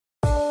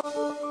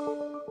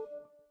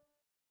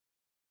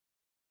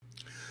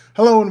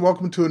Hello and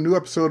welcome to a new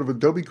episode of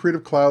Adobe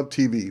Creative Cloud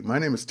TV. My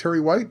name is Terry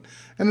White,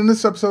 and in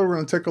this episode we're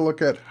going to take a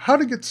look at how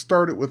to get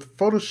started with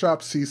Photoshop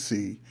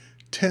CC,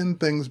 10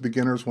 things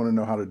beginners want to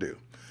know how to do.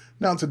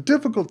 Now, it's a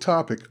difficult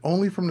topic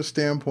only from the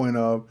standpoint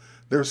of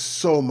there's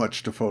so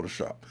much to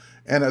Photoshop.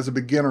 And as a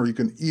beginner, you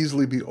can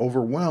easily be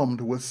overwhelmed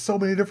with so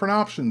many different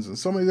options and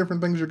so many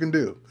different things you can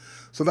do.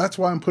 So that's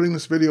why I'm putting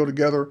this video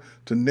together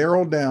to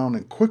narrow down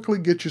and quickly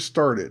get you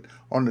started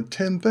on the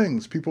 10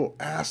 things people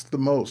ask the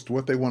most,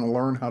 what they want to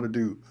learn how to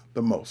do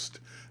the most.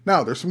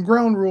 Now, there's some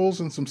ground rules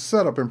and some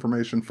setup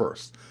information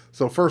first.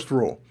 So first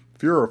rule,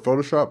 if you're a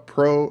Photoshop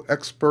pro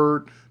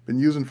expert, been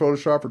using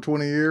Photoshop for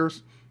 20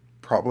 years,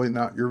 probably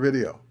not your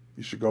video.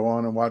 You should go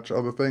on and watch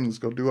other things,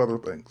 go do other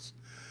things.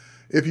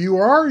 If you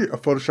are a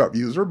Photoshop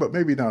user, but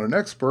maybe not an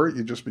expert,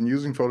 you've just been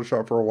using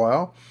Photoshop for a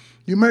while,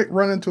 you might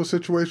run into a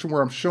situation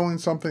where I'm showing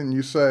something and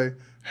you say,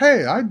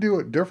 hey, I do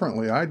it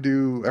differently. I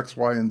do X,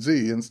 Y, and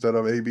Z instead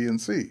of A, B, and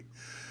C.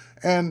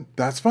 And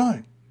that's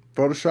fine.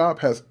 Photoshop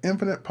has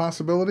infinite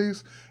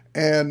possibilities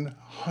and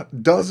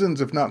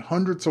dozens, if not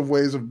hundreds of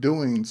ways of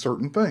doing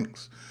certain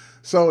things.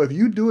 So if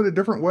you do it a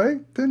different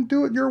way, then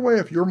do it your way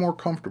if you're more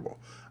comfortable.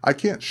 I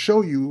can't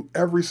show you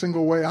every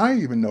single way I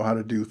even know how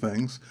to do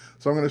things.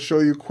 So I'm going to show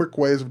you quick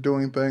ways of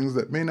doing things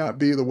that may not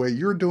be the way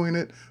you're doing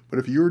it, but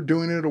if you're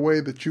doing it a way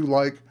that you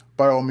like,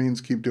 by all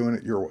means, keep doing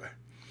it your way.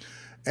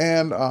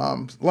 And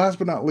last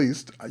but not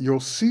least,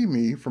 you'll see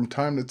me from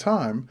time to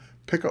time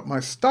pick up my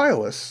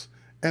stylus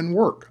and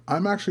work.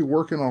 I'm actually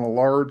working on a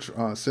large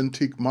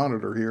Cintiq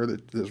monitor here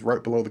that is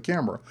right below the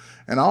camera,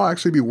 and I'll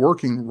actually be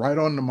working right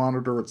on the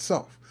monitor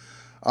itself.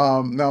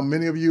 Now,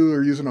 many of you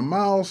are using a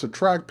mouse, a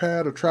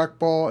trackpad, a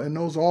trackball, and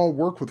those all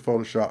work with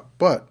Photoshop,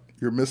 but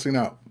you're missing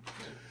out.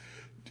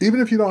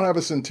 Even if you don't have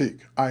a Cintiq,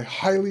 I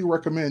highly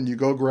recommend you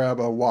go grab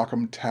a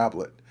Wacom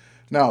tablet.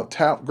 Now,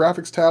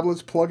 graphics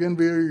tablets plug in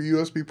via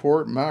your USB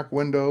port, Mac,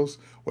 Windows,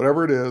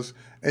 whatever it is,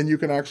 and you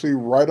can actually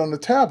write on the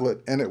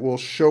tablet and it will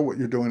show what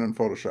you're doing in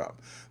Photoshop.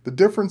 The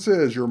difference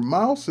is your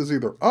mouse is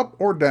either up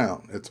or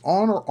down. It's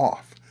on or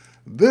off.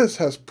 This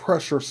has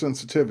pressure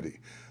sensitivity.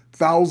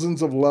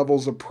 Thousands of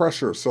levels of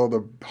pressure. So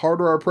the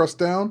harder I press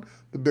down,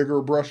 the bigger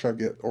a brush I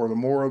get, or the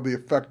more of the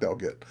effect I'll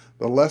get.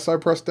 The less I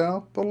press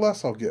down, the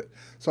less I'll get.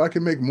 So I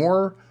can make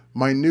more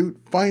minute,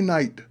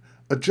 finite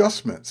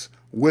adjustments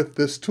with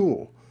this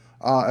tool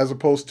as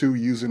opposed to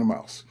using a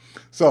mouse.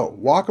 So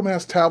Wacom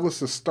has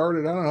tablets that start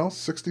at, I don't know,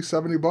 60,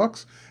 70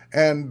 bucks,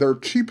 and their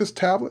cheapest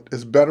tablet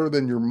is better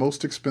than your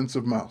most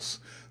expensive mouse.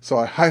 So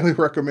I highly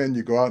recommend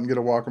you go out and get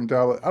a Wacom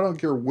tablet. I don't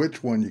care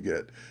which one you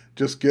get.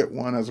 Just get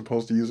one as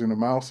opposed to using a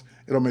mouse.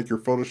 It'll make your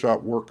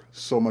Photoshop work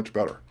so much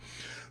better.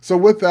 So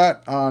with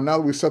that, now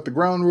that we set the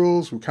ground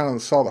rules, we kind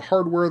of saw the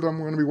hardware that I'm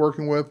going to be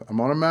working with.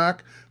 I'm on a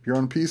Mac. If you're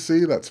on a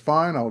PC, that's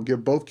fine. I'll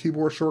give both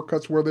keyboard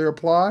shortcuts where they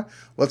apply.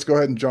 Let's go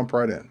ahead and jump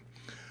right in.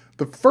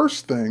 The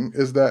first thing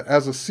is that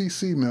as a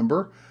CC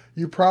member,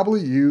 you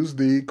probably use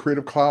the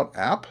Creative Cloud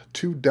app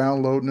to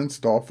download and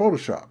install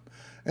Photoshop.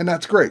 And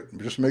that's great.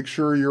 Just make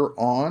sure you're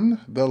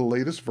on the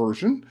latest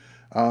version,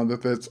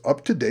 that's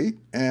up to date,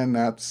 and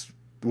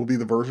will be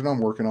the version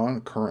I'm working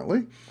on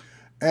currently.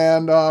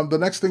 And the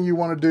next thing you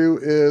want to do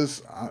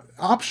is,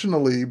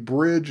 optionally,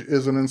 Bridge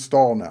is an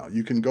install now.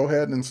 You can go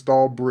ahead and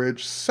install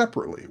Bridge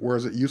separately,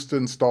 whereas it used to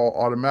install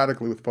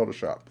automatically with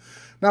Photoshop.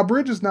 Now,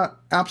 Bridge is not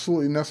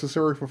absolutely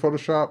necessary for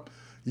Photoshop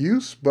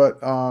use, but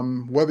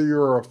whether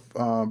you're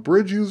a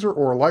Bridge user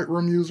or a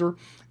Lightroom user,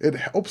 it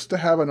helps to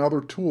have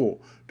another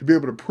tool to be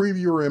able to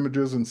preview your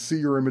images and see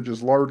your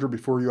images larger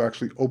before you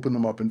actually open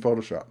them up in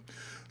Photoshop.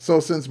 So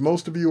since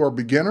most of you are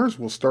beginners,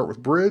 we'll start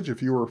with Bridge.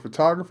 If you are a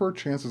photographer,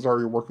 chances are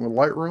you're working with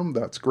Lightroom.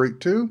 That's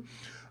great too.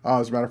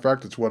 As a matter of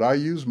fact, it's what I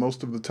use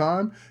most of the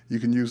time. You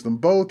can use them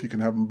both. You can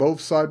have them both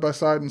side by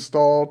side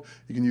installed.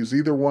 You can use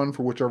either one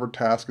for whichever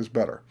task is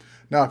better.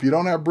 Now, if you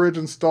don't have Bridge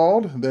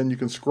installed, then you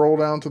can scroll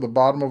down to the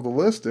bottom of the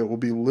list. It will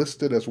be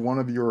listed as one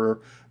of your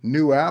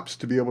new apps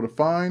to be able to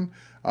find.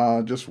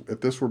 Just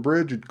if this were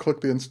Bridge, you'd click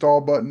the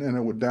install button and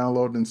it would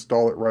download and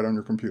install it right on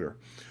your computer.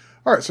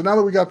 All right, so now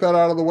that we got that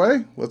out of the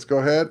way, let's go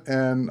ahead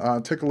and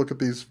take a look at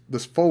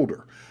this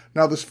folder.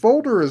 Now, this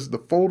folder is the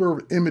folder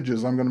of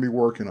images I'm going to be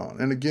working on.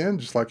 And again,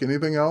 just like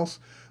anything else,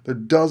 there are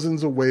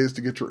dozens of ways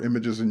to get your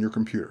images in your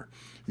computer.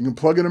 You can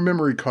plug in a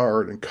memory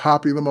card and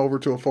copy them over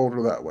to a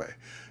folder that way.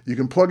 You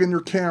can plug in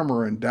your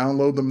camera and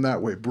download them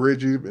that way.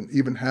 Bridge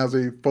even has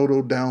a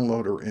photo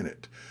downloader in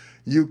it.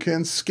 You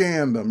can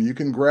scan them. You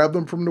can grab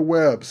them from the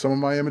web. Some of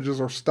my images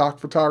are stock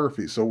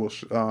photography, so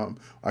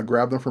I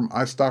grab them from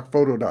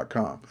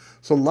istockphoto.com.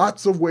 So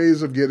lots of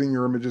ways of getting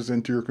your images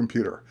into your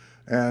computer.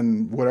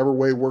 And whatever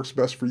way works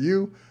best for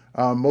you,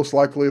 most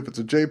likely if it's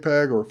a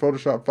JPEG or a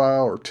Photoshop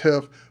file or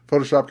TIFF,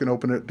 Photoshop can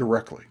open it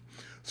directly.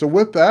 So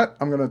with that,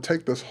 I'm going to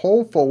take this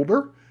whole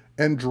folder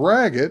and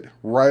drag it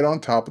right on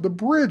top of the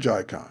Bridge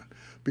icon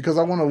because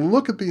I want to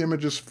look at the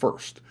images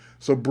first.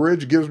 So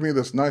Bridge gives me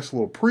this nice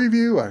little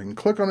preview. I can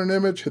click on an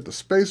image, hit the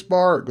space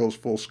bar, it goes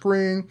full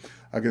screen.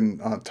 I can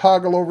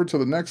toggle over to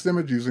the next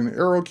image using the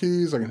arrow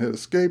keys. I can hit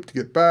escape to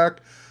get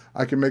back.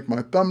 I can make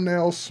my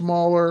thumbnails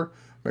smaller.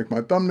 make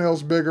my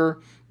thumbnails bigger.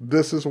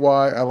 This is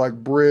why I like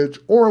Bridge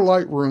or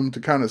Lightroom to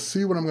kind of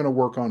see what I'm going to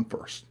work on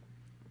first.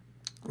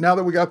 Now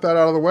that we got that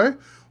out of the way,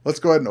 let's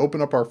go ahead and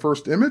open up our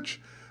first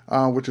image,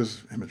 which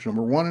is image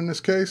number 1 in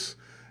this case.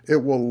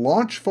 It will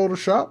launch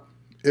Photoshop.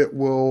 It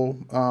will,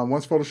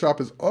 once Photoshop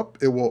is up,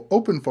 it will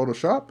open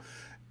Photoshop,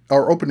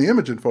 or open the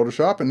image in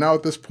Photoshop. And now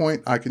at this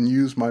point, I can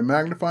use my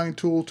magnifying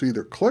tool to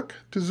either click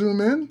to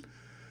zoom in,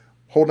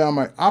 hold down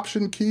my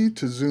Option key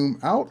to zoom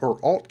out, or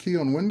Alt key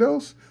on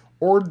Windows,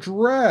 or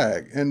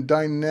drag and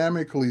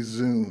dynamically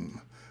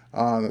zoom.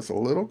 That's a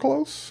little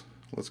close.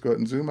 Let's go ahead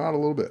and zoom out a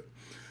little bit.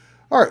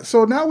 All right,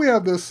 so now we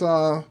have this,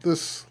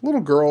 this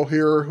little girl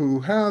here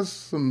who has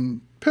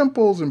some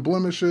pimples and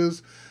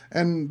blemishes.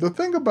 And the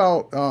thing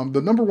about,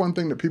 the number one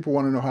thing that people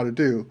want to know how to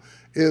do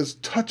is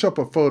touch up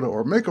a photo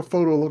or make a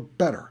photo look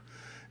better.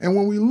 And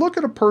when we look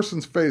at a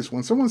person's face,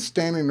 when someone's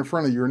standing in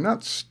front of you, you're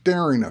not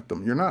staring at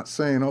them. You're not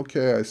saying,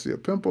 okay, I see a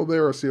pimple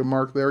there, I see a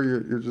mark there.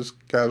 You're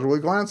just casually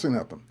glancing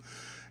at them.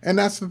 And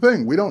that's the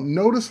thing. We don't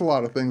notice a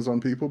lot of things on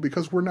people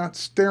because we're not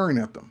staring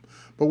at them.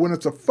 But when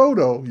it's a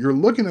photo, you're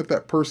looking at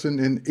that person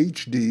in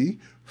HD,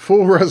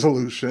 full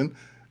resolution,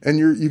 and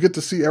you get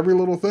to see every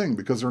little thing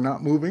because they're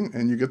not moving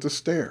and you get to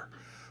stare.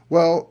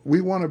 Well,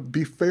 we want to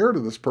be fair to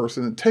this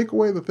person and take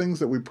away the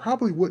things that we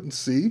probably wouldn't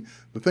see,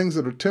 the things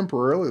that are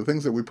temporary, the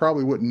things that we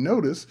probably wouldn't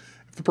notice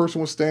if the person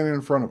was standing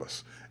in front of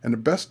us. And the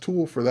best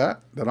tool for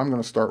that I'm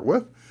going to start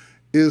with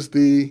is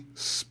the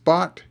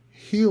Spot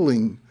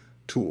Healing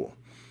tool.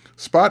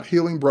 Spot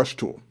Healing Brush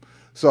Tool.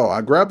 So I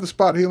grabbed the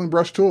Spot Healing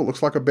Brush Tool. It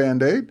looks like a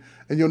Band-Aid.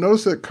 And you'll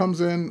notice that it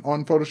comes in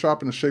on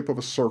Photoshop in the shape of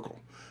a circle.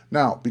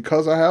 Now,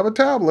 because I have a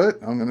tablet,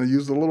 I'm going to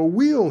use the little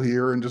wheel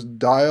here and just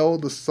dial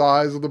the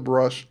size of the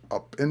brush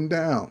up and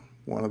down.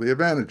 One of the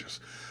advantages.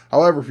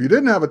 However, if you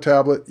didn't have a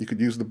tablet, you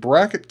could use the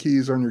bracket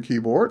keys on your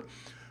keyboard.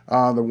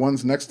 The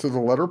ones next to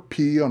the letter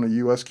P on a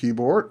US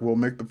keyboard will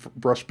make the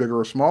brush bigger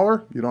or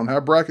smaller. You don't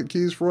have bracket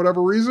keys for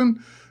whatever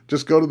reason,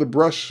 just go to the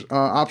brush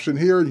option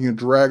here and you can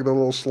drag the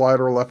little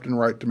slider left and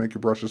right to make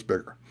your brushes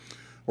bigger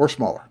or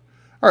smaller.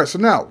 All right, so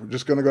now we're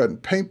just going to go ahead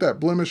and paint that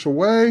blemish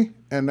away,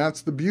 and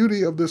that's the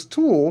beauty of this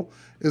tool,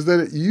 is that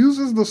it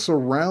uses the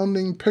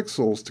surrounding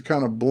pixels to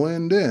kind of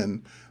blend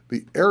in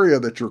the area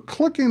that you're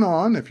clicking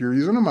on if you're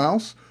using a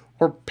mouse,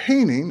 or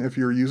painting if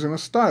you're using a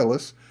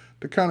stylus,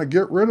 to kind of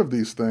get rid of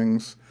these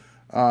things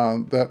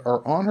that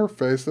are on her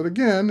face that,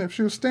 again, if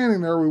she was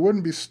standing there, we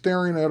wouldn't be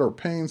staring at or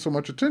paying so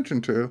much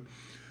attention to.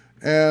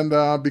 And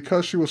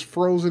because she was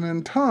frozen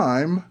in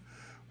time,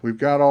 we've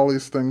got all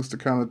these things to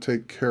kind of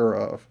take care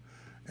of.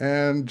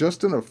 And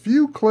just in a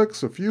few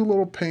clicks, a few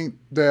little paint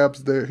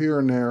dabs there, here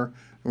and there, and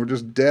we're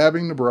just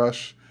dabbing the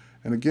brush.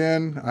 And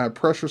again, I have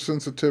pressure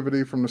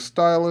sensitivity from the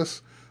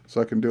stylus, so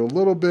I can do a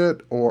little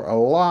bit or a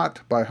lot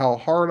by how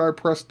hard I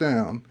press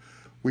down.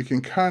 We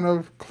can kind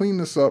of clean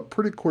this up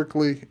pretty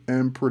quickly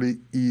and pretty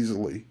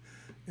easily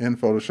in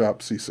Photoshop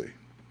CC.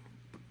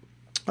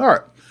 All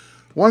right,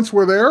 once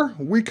we're there,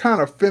 we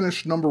kind of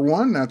finished number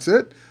 1. That's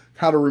it.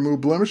 How to remove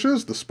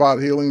blemishes. The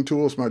Spot Healing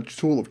tool is my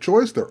tool of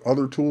choice. There are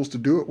other tools to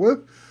do it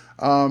with.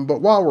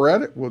 But while we're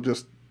at it, we'll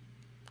just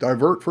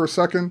divert for a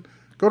second.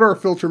 Go to our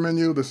filter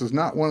menu. This is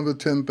not one of the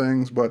 10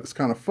 things, but it's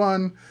kind of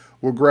fun.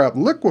 We'll grab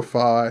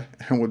Liquify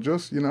and we'll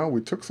just,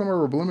 we took some of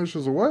our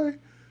blemishes away.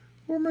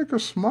 We'll make her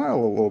smile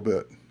a little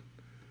bit.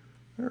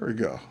 There we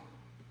go.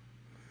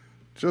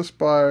 Just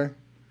by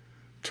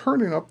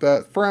turning up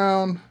that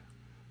frown,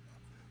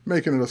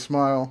 making it a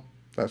smile.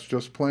 That's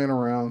just playing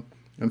around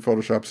in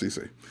Photoshop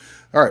CC.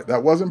 All right,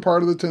 that wasn't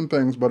part of the 10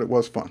 things, but it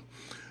was fun.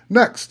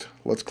 Next,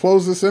 let's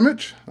close this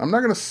image. I'm not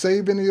going to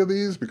save any of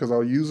these because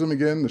I'll use them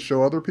again to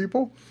show other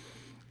people.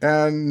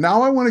 And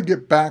now I want to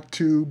get back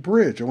to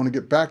Bridge. I want to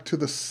get back to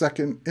the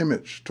second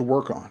image to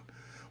work on.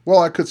 Well,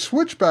 I could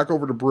switch back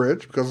over to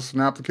Bridge because it's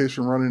an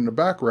application running in the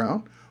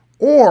background,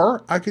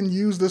 or I can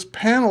use this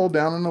panel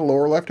down in the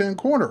lower left-hand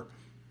corner,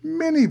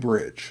 Mini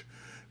Bridge.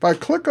 If I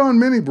click on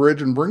Mini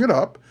Bridge and bring it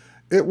up,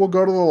 it will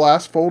go to the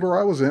last folder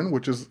I was in,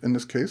 which is, in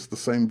this case, the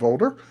same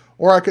folder,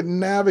 or I could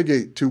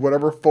navigate to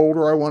whatever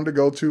folder I wanted to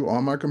go to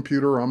on my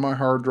computer, on my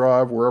hard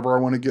drive, wherever I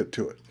want to get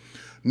to it.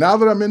 Now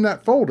that I'm in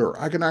that folder,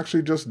 I can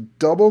actually just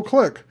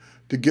double-click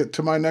to get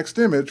to my next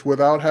image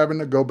without having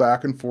to go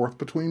back and forth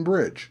between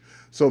Bridge.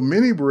 So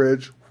Mini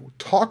Bridge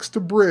talks to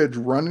Bridge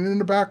running in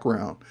the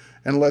background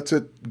and lets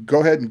it go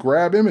ahead and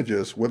grab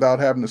images without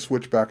having to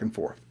switch back and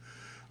forth.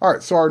 All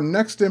right, so our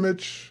next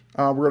image,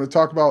 we're going to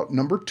talk about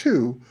number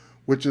 2,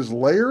 which is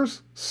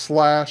layers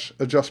 /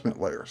 adjustment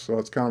layers. So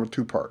it's kind of a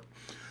 2-part.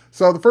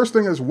 So the first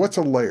thing is, what's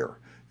a layer?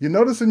 You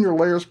notice in your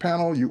layers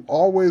panel, you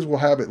always will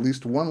have at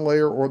least one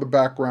layer or the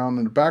background,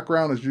 and the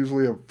background is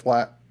usually a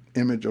flat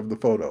image of the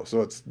photo.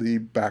 So it's the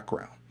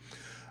background.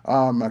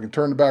 I can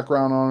turn the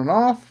background on and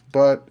off,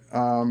 but,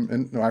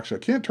 no, actually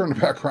I can't turn the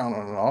background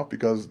on and off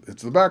because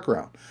it's the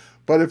background.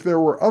 But if there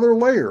were other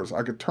layers,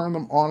 I could turn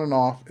them on and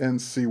off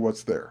and see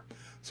what's there.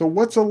 So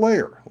what's a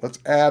layer? Let's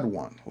add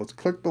one. Let's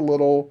click the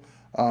little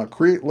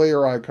create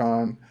layer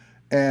icon,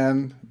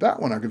 and that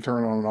one I can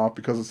turn on and off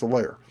because it's a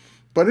layer.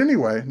 But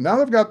anyway, now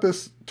that I've got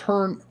this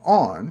turned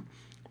on,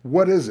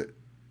 What is it?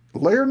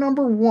 Layer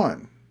number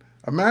one.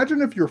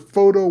 Imagine if your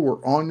photo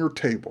were on your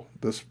table,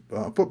 this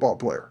football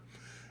player,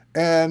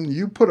 and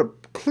you put a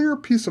clear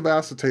piece of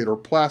acetate or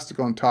plastic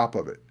on top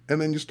of it, and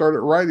then you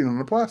started writing on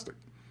the plastic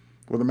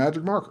with a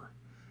magic marker.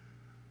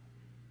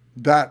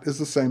 That is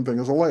the same thing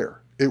as a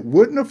layer. It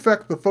wouldn't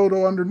affect the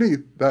photo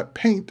underneath. That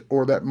paint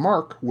or that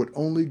mark would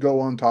only go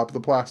on top of the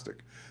plastic.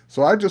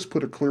 So I just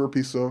put a clear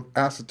piece of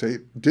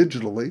acetate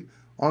digitally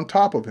on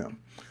top of him.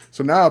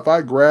 So now if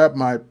I grab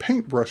my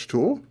paintbrush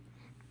tool,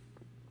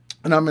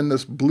 and I'm in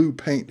this blue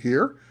paint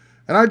here,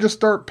 and I just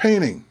start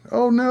painting.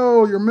 Oh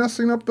no, you're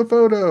messing up the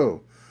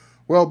photo.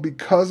 Well,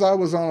 because I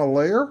was on a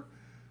layer,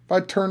 if I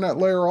turn that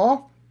layer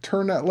off,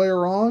 turn that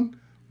layer on,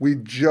 we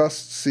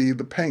just see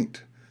the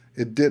paint.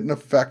 It didn't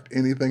affect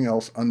anything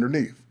else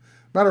underneath.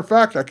 Matter of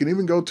fact, I can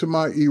even go to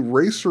my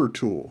eraser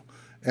tool.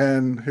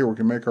 And here we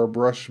can make our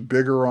brush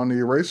bigger on the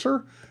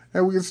eraser,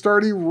 and we can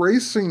start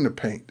erasing the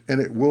paint, and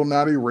it will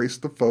not erase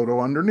the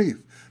photo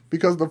underneath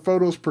because the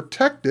photo is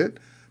protected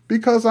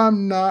because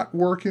I'm not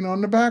working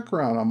on the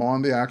background. I'm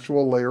on the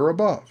actual layer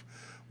above.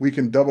 We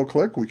can double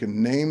click, we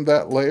can name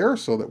that layer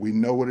so that we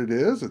know what it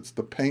is. It's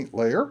the paint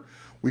layer.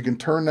 We can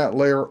turn that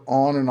layer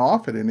on and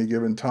off at any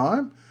given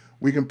time.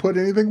 We can put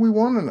anything we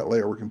want on that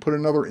layer. We can put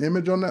another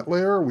image on that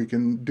layer. We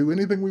can do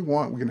anything we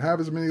want. We can have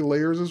as many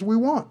layers as we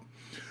want.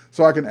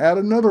 So I can add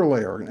another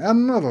layer, and add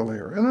another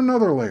layer, and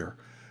another layer,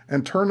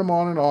 and turn them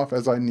on and off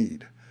as I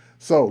need.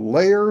 So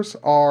layers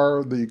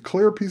are the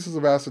clear pieces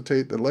of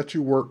acetate that let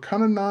you work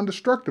kind of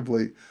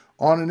non-destructively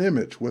on an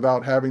image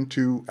without having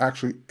to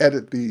actually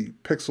edit the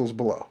pixels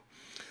below.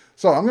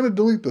 So I'm going to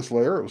delete this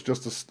layer. It was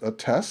just a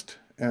test,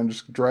 and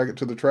just drag it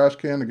to the trash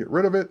can to get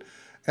rid of it.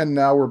 And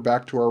now we're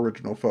back to our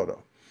original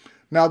photo.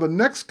 Now the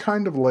next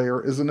kind of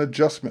layer is an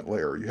adjustment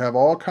layer. You have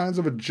all kinds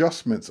of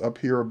adjustments up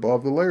here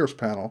above the layers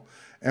panel,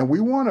 and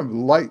we want to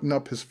lighten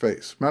up his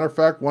face. Matter of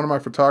fact, one of my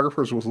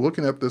photographers was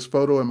looking at this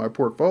photo in my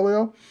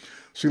portfolio.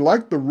 She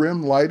liked the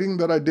rim lighting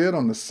that I did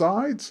on the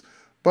sides,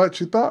 but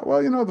she thought,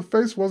 well, the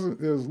face it was a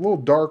little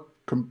dark,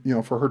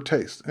 for her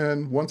taste.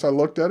 And once I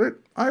looked at it,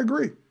 I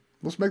agree.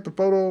 Let's make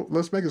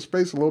his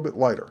face a little bit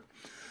lighter.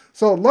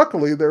 So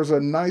luckily, there's a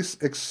nice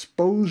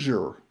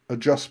exposure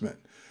adjustment.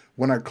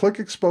 When I click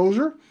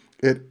exposure,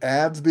 it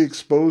adds the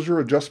exposure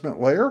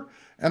adjustment layer,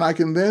 and I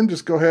can then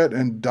just go ahead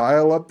and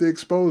dial up the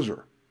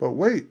exposure. But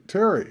wait,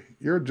 Terry,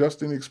 you're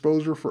adjusting the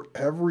exposure for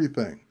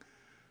everything.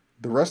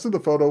 The rest of the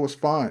photo was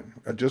fine.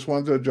 I just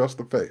wanted to adjust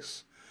the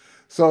face.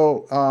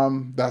 So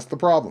that's the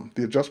problem.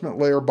 The adjustment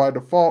layer by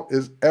default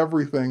is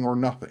everything or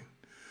nothing.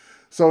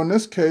 So in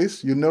this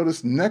case, you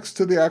notice next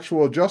to the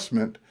actual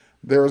adjustment,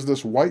 there's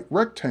this white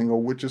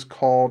rectangle, which is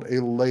called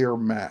a layer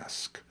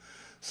mask.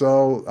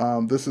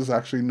 So this is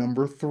actually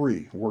number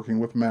 3, working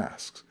with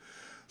masks.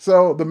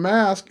 So the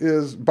mask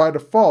is by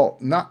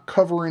default not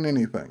covering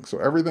anything. So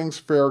everything's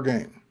fair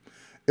game.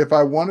 If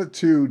I wanted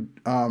to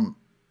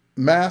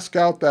mask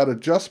out that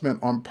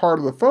adjustment on part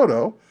of the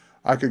photo,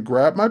 I could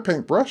grab my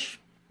paintbrush,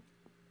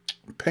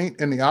 paint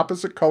in the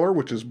opposite color,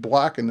 which is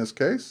black in this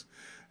case,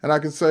 and I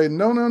can say,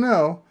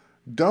 no,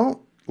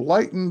 don't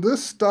lighten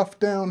this stuff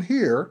down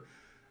here.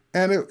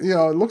 And it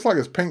looks like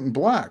it's painting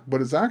black,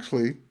 but it's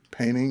actually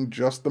painting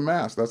just the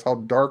mask. That's how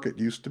dark it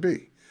used to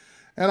be.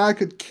 And I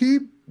could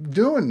keep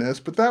doing this,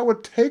 but that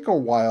would take a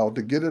while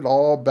to get it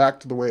all back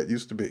to the way it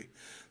used to be.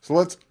 So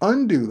let's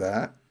undo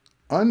that.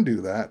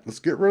 Let's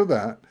get rid of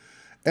that.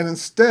 And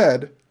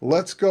instead,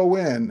 let's go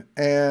in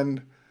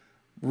and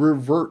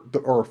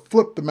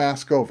flip the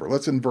mask over.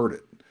 Let's invert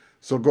it.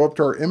 So go up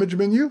to our image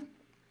menu,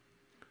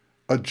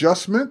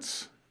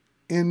 adjustments,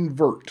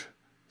 invert.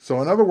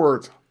 So in other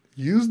words,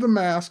 use the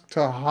mask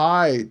to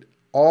hide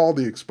all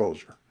the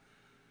exposure.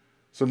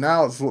 So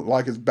now it's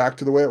like it's back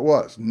to the way it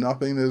was.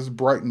 Nothing is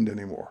brightened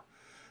anymore.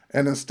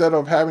 And instead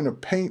of having to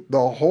paint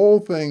the whole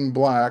thing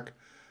black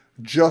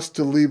just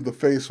to leave the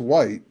face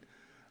white,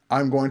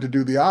 I'm going to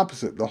do the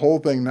opposite. The whole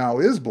thing now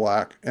is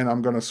black, and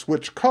I'm going to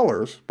switch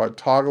colors by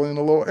toggling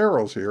the little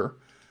arrows here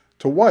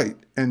to white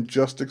and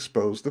just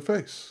expose the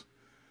face.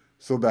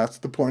 So that's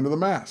the point of the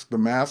mask. The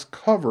mask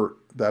covered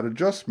that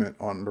adjustment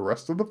on the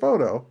rest of the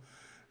photo,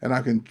 and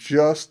I can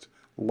just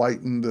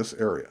lighten this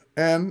area.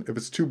 And if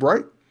it's too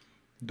bright,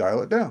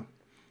 dial it down,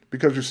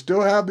 because you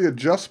still have the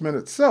adjustment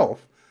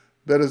itself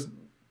that is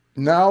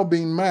now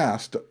being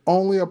masked to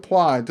only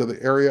apply to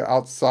the area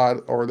outside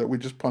or that we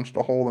just punched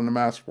a hole in the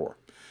mask for.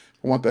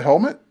 I want the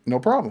helmet, no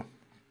problem.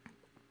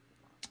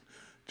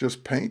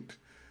 Just paint.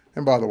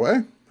 And by the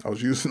way, I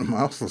was using the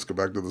mouse. Let's go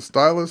back to the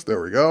stylus.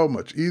 There we go,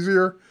 much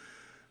easier.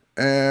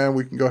 And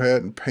we can go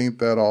ahead and paint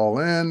that all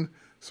in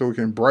so we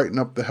can brighten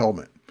up the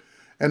helmet.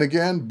 And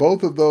again,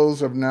 both of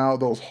those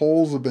those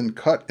holes have been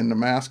cut in the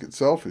mask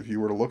itself. If you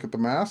were to look at the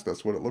mask,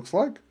 that's what it looks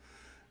like.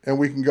 And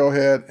we can go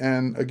ahead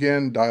and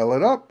again, dial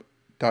it up,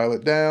 dial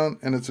it down,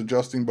 and it's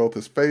adjusting both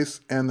his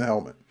face and the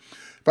helmet.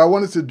 If I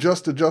wanted to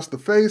just adjust the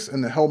face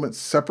and the helmet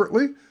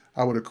separately,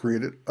 I would have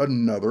created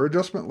another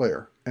adjustment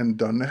layer and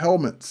done the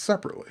helmet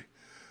separately.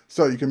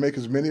 So you can make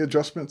as many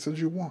adjustments as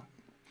you want.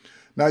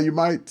 Now you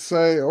might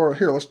say, or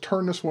here, let's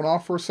turn this one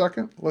off for a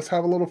second. Let's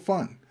have a little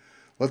fun.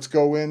 Let's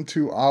go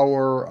into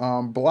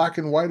our black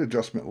and white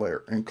adjustment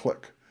layer and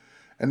click.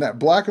 And that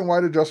black and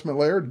white adjustment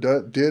layer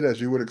did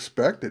as you would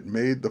expect. It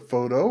made the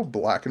photo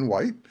black and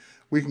white.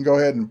 We can go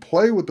ahead and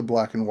play with the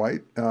black and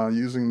white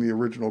using the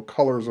original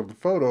colors of the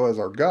photo as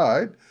our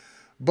guide,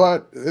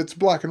 but it's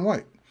black and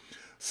white.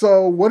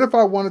 So what if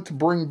I wanted to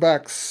bring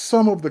back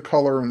some of the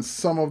color in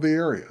some of the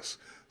areas?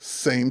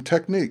 Same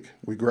technique.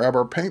 We grab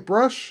our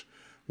paintbrush,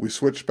 we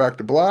switch back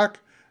to black,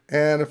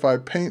 and if I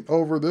paint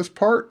over this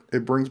part,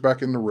 it brings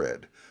back in the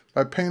red. If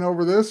I paint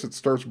over this, it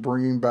starts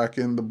bringing back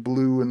in the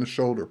blue and the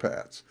shoulder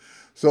pads.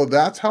 So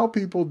that's how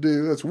people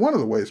do, that's one of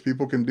the ways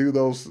people can do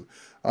those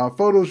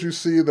photos you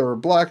see that are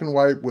black and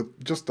white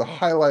with just a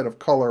highlight of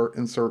color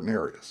in certain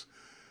areas.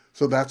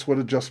 So that's what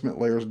adjustment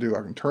layers do.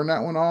 I can turn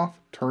that one off,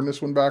 turn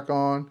this one back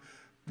on,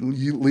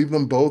 you leave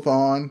them both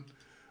on.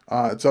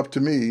 It's up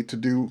to me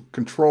to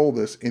control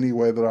this any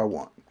way that I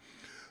want.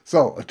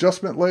 So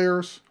adjustment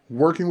layers,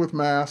 working with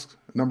masks,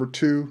 number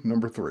 2,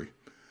 number 3.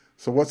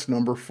 So what's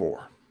number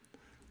 4?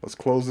 Let's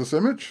close this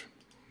image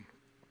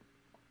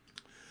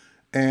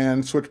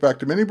and switch back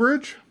to mini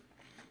bridge,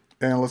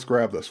 and let's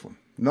grab this one.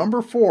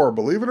 Number 4,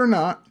 believe it or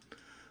not,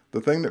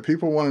 the thing that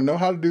people want to know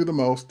how to do the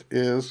most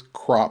is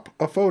crop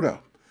a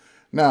photo.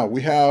 Now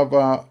we have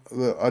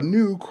a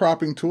new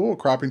cropping tool,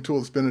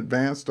 that's been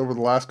advanced over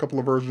the last couple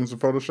of versions of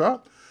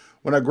Photoshop.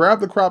 When I grab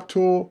the crop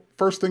tool,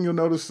 first thing you'll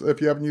notice if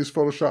you haven't used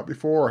Photoshop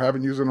before or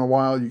haven't used it in a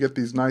while, you get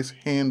these nice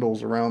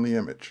handles around the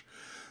image.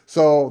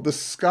 So the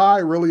sky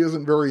really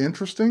isn't very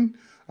interesting.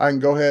 I can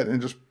go ahead and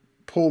just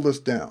pull this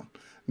down.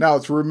 Now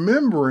it's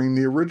remembering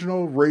the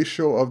original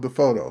ratio of the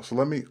photo. So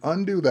let me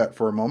undo that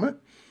for a moment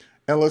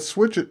and let's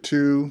switch it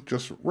to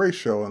just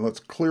ratio and let's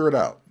clear it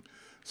out.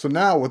 So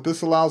now what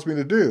this allows me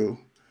to do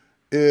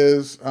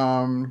is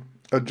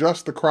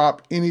adjust the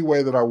crop any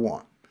way that I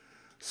want.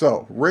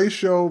 So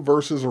ratio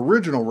versus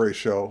original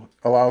ratio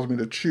allows me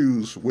to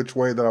choose which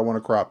way that I want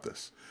to crop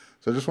this.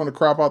 So I just want to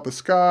crop out the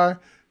sky,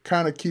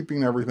 kind of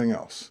keeping everything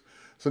else.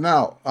 So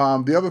now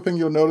the other thing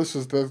you'll notice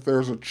is that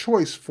there's a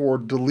choice for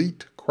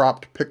delete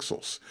cropped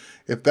pixels.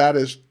 If that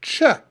is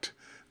checked,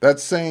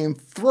 that's saying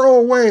throw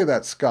away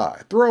that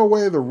sky, throw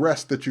away the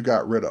rest that you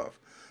got rid of.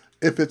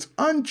 If it's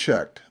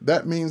unchecked,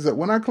 that means that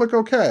when I click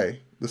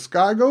OK, the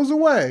sky goes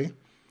away,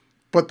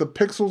 but the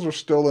pixels are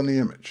still in the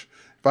image.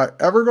 If I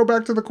ever go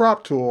back to the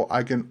crop tool,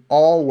 I can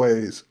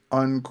always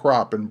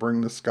uncrop and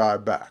bring the sky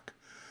back.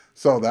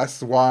 So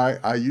that's why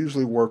I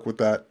usually work with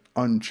that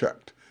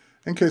unchecked,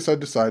 in case I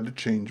decide to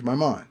change my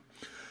mind.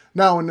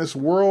 Now in this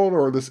world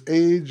or this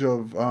age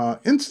of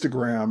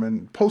Instagram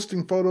and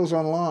posting photos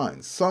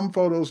online, some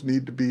photos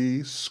need to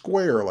be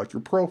square, like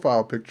your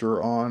profile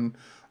picture on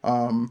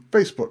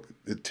Facebook.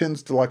 It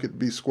tends to like it to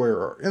be square,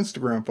 or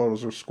Instagram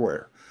photos are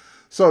square.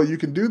 So you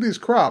can do these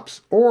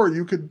crops, or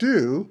you could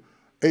do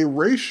a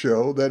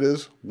ratio that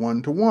is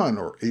 1:1,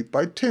 or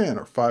 8:10,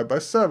 or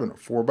 5:7,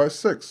 or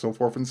 4:6, so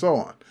forth and so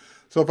on.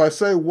 So if I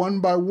say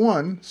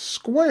 1:1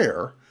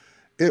 square,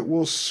 it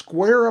will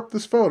square up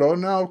this photo.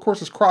 Now, of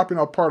course, it's cropping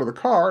out part of the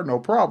car, no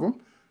problem.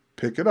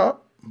 Pick it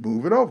up,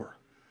 move it over.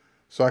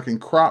 So I can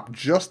crop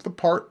just the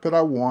part that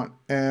I want,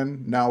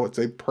 and now it's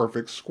a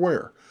perfect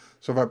square.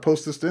 So if I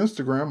post this to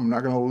Instagram, I'm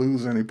not going to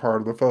lose any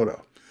part of the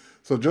photo.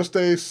 So just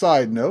a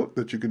side note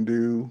that you can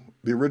do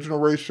the original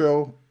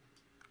ratio,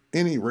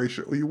 any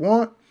ratio you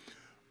want,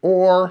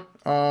 or,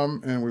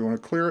 and we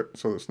want to clear it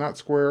so it's not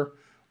square,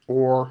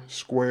 or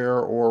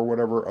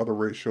whatever other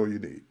ratio you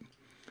need.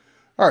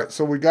 All right,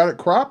 so we got it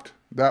cropped.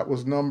 That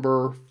was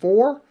number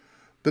 4.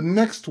 The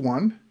next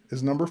one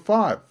is number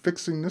 5,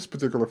 fixing this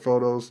particular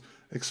photo's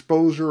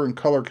exposure and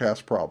color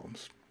cast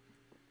problems.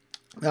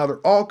 Now, there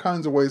are all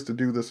kinds of ways to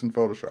do this in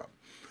Photoshop.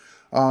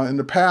 In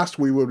the past,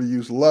 we would have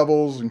used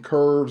levels and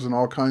curves and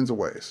all kinds of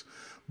ways.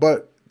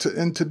 But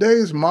in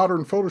today's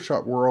modern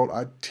Photoshop world,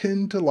 I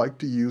tend to like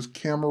to use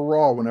Camera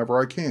Raw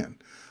whenever I can.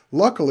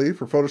 Luckily,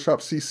 for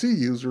Photoshop CC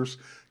users,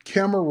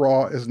 Camera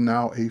Raw is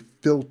now a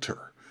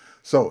filter.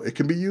 So it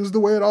can be used the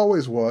way it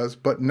always was,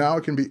 but now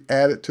it can be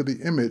added to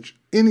the image,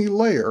 any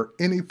layer,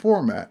 any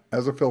format,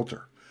 as a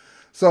filter.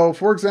 So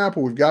for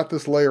example, we've got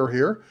this layer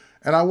here,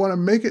 and I want to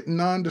make it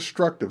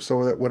non-destructive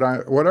so that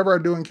whatever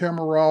I do in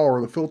Camera Raw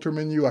or the filter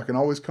menu, I can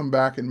always come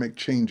back and make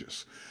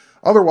changes.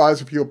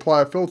 Otherwise, if you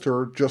apply a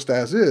filter just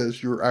as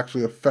is, you're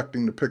actually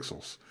affecting the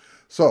pixels.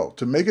 So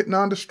to make it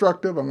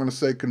non-destructive, I'm going to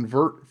say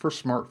convert for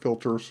smart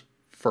filters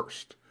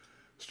first.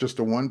 It's just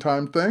a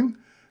one-time thing.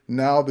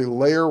 Now the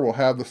layer will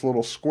have this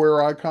little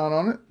square icon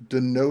on it,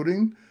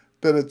 denoting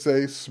that it's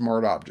a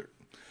smart object.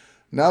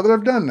 Now that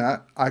I've done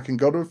that, I can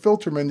go to the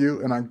filter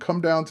menu and I can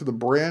come down to the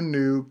brand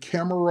new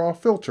Camera Raw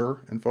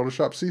filter in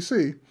Photoshop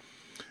CC,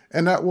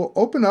 and that will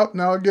open up.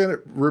 Now again,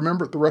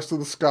 remember the rest of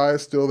the sky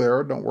is still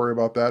there. Don't worry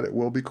about that. It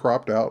will be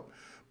cropped out.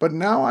 But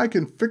now I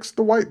can fix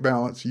the white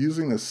balance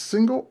using a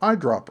single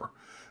eyedropper.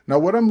 Now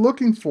what I'm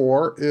looking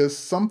for is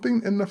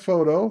something in the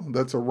photo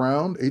that's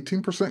around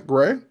 18%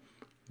 gray,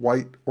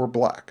 white, or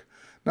black.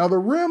 Now the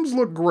rims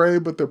look gray,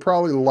 but they're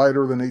probably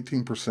lighter than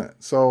 18%.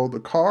 So the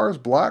car is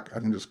black. I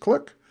can just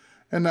click,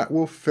 and that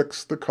will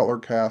fix the color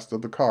cast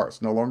of the car.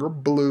 It's no longer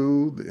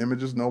blue. The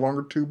image is no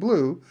longer too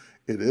blue.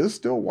 It is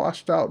still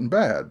washed out and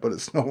bad, but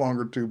it's no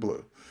longer too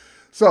blue.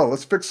 So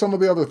let's fix some of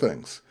the other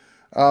things.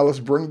 Let's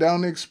bring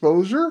down the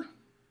exposure.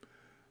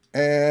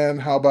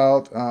 And how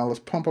about let's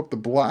pump up the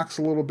blacks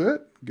a little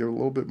bit, give a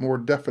little bit more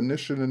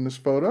definition in this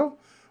photo.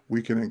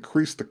 We can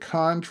increase the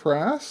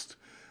contrast,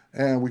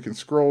 and we can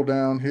scroll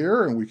down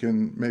here, and we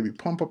can maybe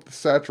pump up the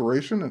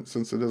saturation, and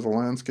since it is a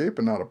landscape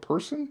and not a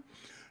person,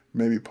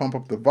 maybe pump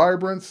up the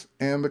vibrance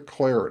and the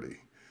clarity.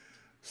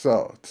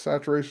 So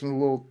saturation is a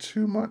little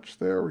too much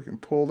there. We can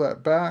pull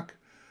that back.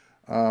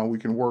 We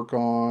can work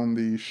on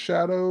the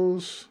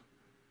shadows,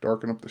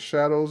 darken up the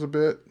shadows a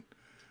bit,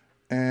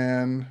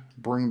 and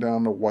bring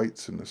down the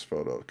whites in this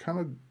photo. Kind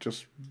of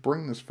just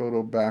bring this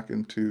photo back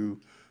into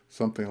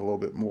something a little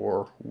bit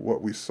more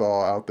what we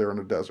saw out there in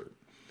the desert.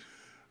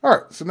 All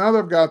right, so now that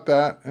I've got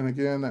that, and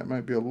again, that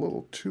might be a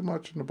little too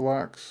much in the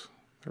blacks.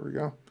 There we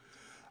go.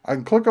 I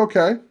can click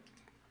OK.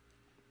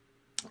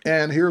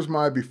 And here's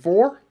my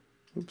before.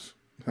 Oops.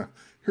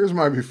 Here's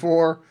my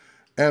before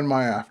and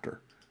my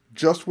after.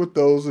 Just with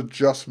those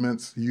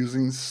adjustments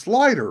using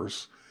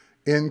sliders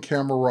in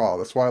Camera Raw.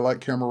 That's why I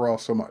like Camera Raw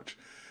so much.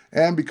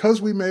 And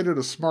because we made it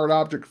a smart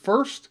object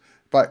first,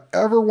 if I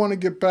ever want to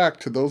get back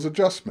to those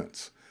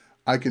adjustments,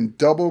 I can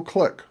double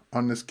click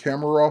on this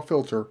Camera Raw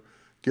filter,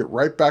 get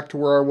right back to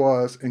where I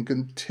was, and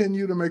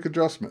continue to make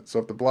adjustments. So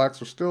if the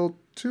blacks are still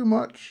too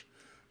much,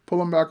 pull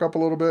them back up a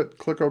little bit,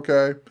 click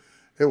OK.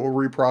 It will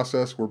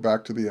reprocess. We're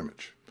back to the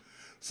image.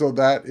 So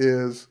that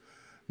is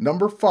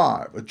number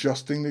 5,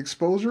 adjusting the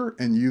exposure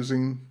and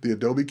using the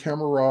Adobe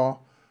Camera Raw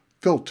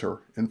filter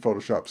in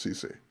Photoshop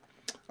CC.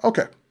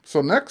 Okay.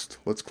 So next,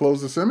 let's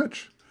close this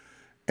image,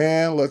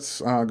 and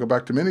let's go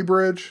back to Mini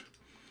Bridge.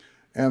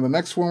 And the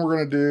next one we're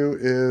going to do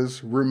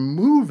is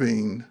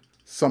removing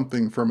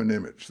something from an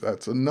image.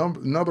 That's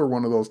another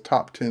one of those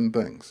top 10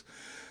 things.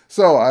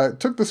 So I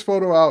took this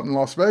photo out in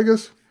Las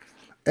Vegas,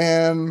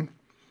 and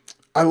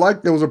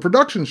it was a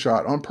production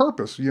shot on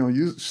purpose,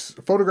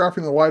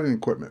 photographing the lighting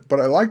equipment. But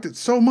I liked it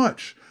so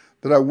much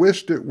that I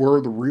wished it were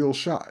the real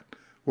shot.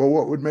 Well,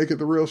 what would make it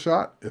the real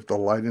shot? If the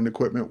lighting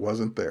equipment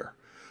wasn't there.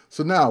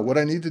 So now what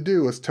I need to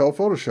do is tell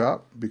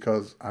Photoshop,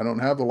 because I don't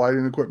have the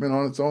lighting equipment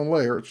on its own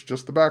layer, it's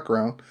just the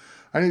background,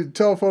 I need to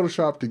tell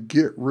Photoshop to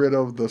get rid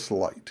of this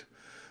light.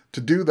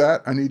 To do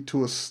that, I need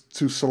to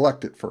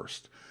select it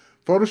first.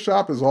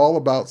 Photoshop is all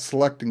about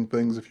selecting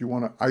things if you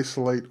want to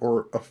isolate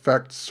or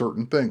affect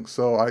certain things.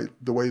 So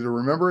the way to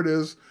remember it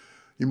is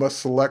you must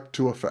select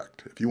to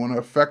affect. If you want to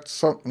affect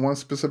one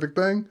specific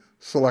thing,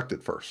 select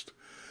it first.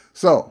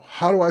 So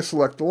how do I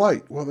select the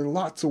light? Well, there are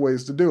lots of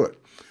ways to do it.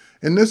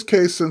 In this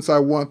case, since I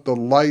want the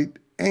light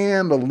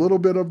and a little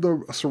bit of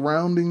the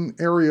surrounding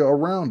area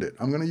around it,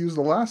 I'm going to use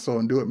the lasso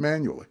and do it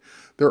manually.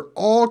 There are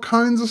all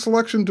kinds of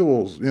selection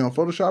tools.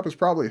 Photoshop is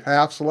probably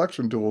half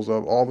selection tools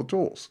of all the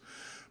tools.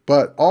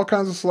 But all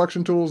kinds of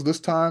selection tools. This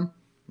time,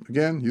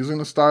 again, using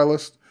the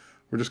stylus,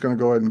 we're just going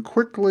to go ahead and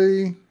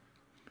quickly,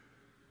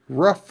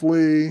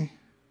 roughly,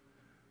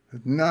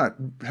 not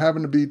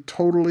having to be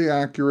totally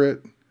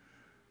accurate,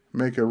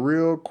 make a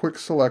real quick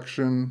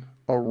selection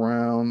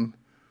around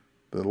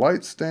the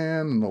light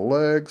stand and the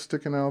legs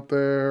sticking out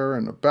there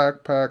and the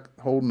backpack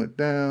holding it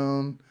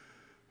down.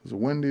 It was a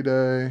windy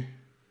day.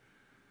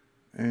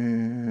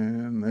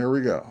 And there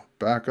we go.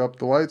 Back up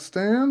the light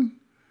stand,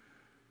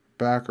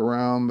 back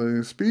around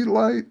the speed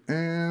light,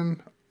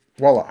 and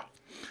voila.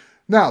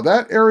 Now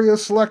that area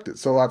is selected.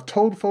 So I've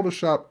told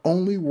Photoshop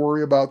only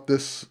worry about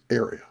this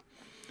area.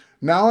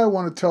 Now I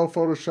want to tell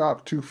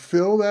Photoshop to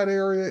fill that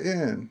area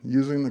in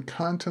using the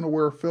content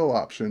aware fill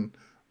option,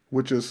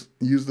 which is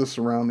use the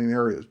surrounding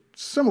areas,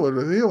 similar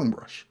to the healing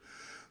brush.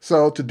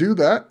 So to do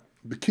that,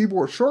 the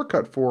keyboard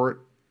shortcut for it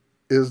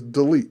is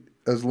delete,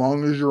 as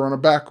long as you're on a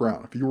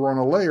background. If you were on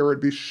a layer,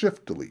 it'd be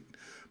shift delete.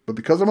 But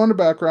because I'm on the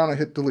background, I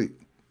hit delete.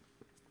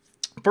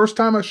 First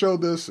time I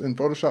showed this in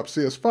Photoshop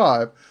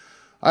CS5,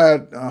 I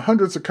had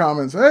hundreds of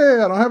comments. Hey,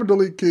 I don't have a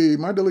delete key.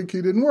 My delete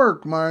key didn't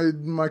work. My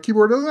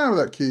keyboard doesn't have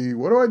that key.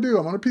 What do I do?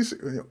 I'm on a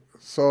PC.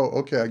 So,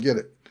 okay, I get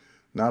it.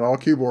 Not all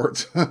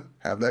keyboards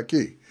have that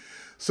key.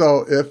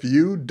 So if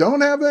you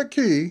don't have that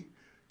key,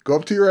 go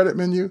up to your edit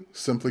menu,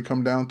 simply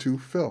come down to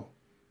fill.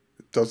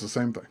 It does the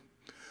same thing.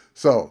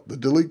 So the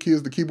delete key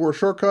is the keyboard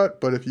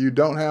shortcut, but if you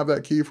don't have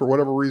that key for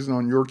whatever reason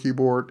on your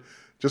keyboard,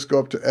 just go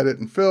up to edit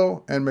and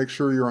fill and make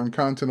sure you're on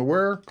content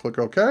aware, click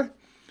OK.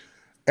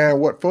 And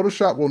what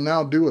Photoshop will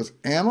now do is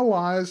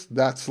analyze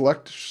that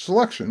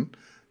selection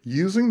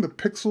using the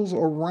pixels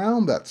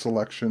around that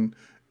selection.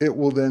 It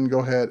will then go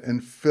ahead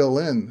and fill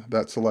in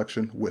that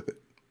selection with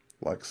it,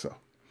 like so.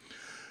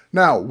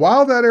 Now,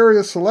 while that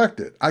area is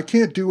selected, I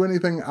can't do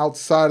anything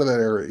outside of that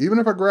area. Even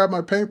if I grab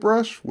my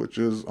paintbrush, which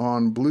is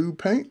on blue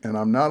paint, and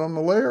I'm not on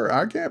the layer,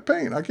 I can't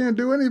paint. I can't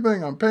do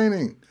anything. I'm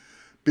painting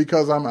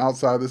because I'm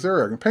outside this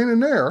area. I can paint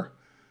in there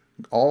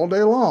all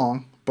day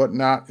long, but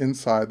not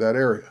inside that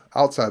area,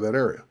 outside that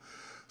area.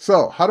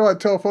 So how do I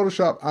tell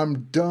Photoshop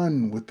I'm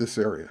done with this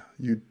area?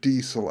 You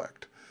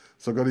deselect.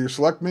 So go to your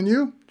select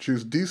menu,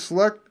 choose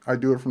deselect. I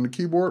do it from the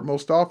keyboard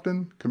most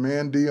often,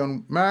 Command D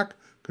on Mac,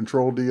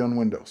 Control D on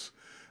Windows.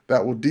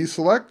 That will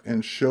deselect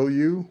and show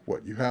you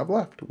what you have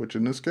left, which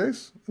in this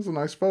case is a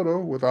nice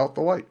photo without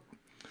the light.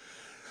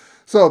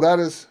 So that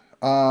is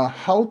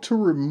how to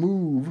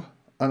remove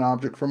an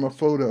object from a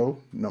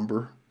photo,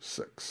 number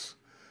 6.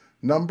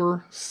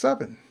 Number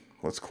 7,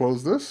 let's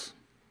close this.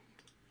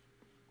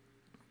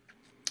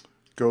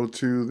 Go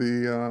to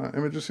the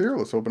images here.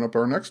 Let's open up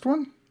our next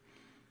one.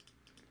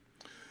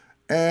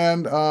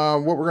 And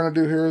what we're going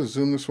to do here is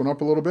zoom this one up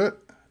a little bit.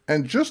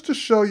 And just to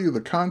show you the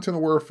content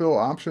aware fill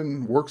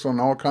option works on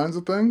all kinds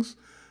of things,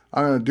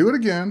 I'm going to do it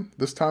again,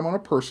 this time on a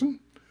person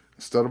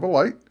instead of a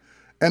light.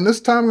 And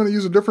this time I'm going to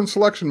use a different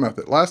selection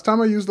method. Last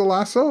time I used the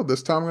lasso,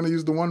 this time I'm going to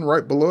use the one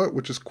right below it,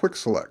 which is quick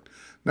select.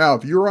 Now,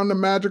 if you're on the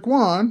magic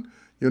wand,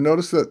 you'll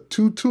notice that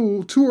two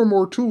or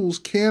more tools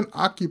can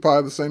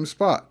occupy the same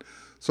spot.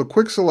 So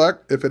quick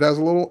select, if it has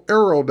a little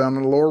arrow down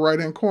in the lower right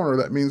hand corner,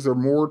 that means there are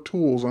more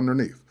tools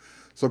underneath.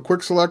 So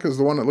quick select is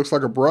the one that looks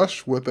like a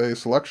brush with a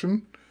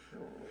selection.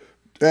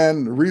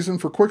 And the reason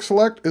for quick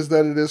select is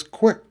that it is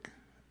quick.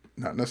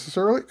 Not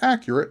necessarily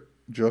accurate,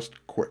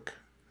 just quick.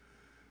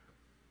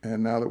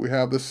 And now that we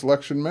have this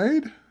selection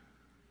made,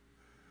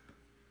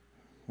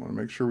 want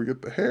to make sure we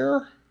get the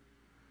hair.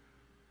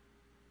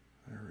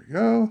 There we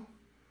go.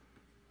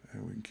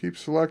 And we can keep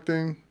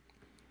selecting,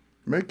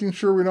 making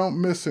sure we don't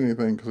miss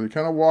anything because we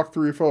kind of walk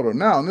through your photo.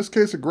 Now, in this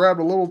case, it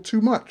grabbed a little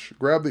too much.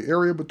 Grabbed the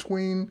area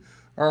between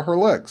her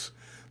legs.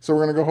 So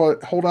we're going to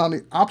go hold down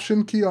the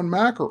Option key on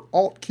Mac or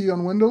Alt key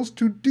on Windows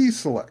to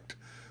deselect.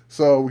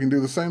 So we can do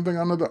the same thing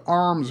under the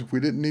arms if we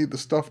didn't need the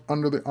stuff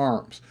under the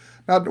arms.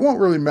 Now, it won't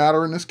really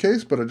matter in this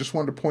case, but I just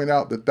wanted to point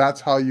out that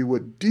that's how you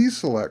would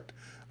deselect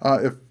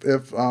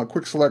if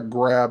quick select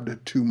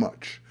grabbed too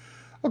much.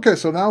 Okay,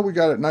 so now we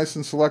got it nice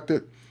and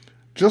selected.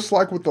 Just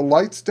like with the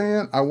light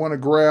stand, I want to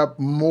grab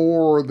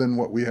more than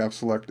what we have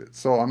selected.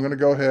 So I'm going to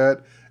go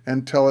ahead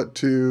and tell it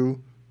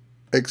to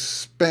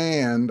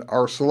expand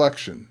our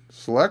selection.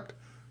 Select,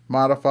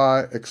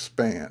 modify,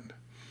 expand.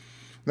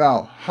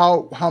 Now,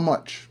 how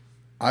much?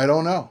 I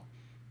don't know.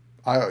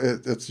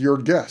 It's your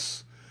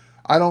guess.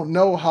 I don't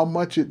know how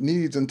much it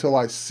needs until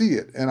I see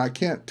it, and I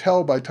can't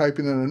tell by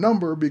typing in a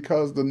number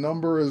because the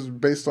number is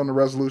based on the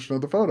resolution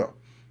of the photo.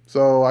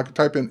 So I could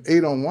type in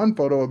 8 on one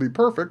photo, it would be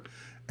perfect,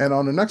 and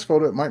on the next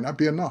photo it might not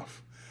be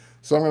enough.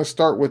 So I'm going to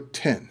start with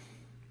 10.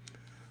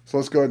 So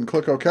let's go ahead and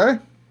click OK.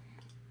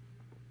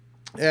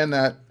 And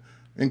that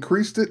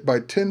increased it by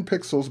 10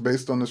 pixels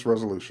based on this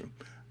resolution.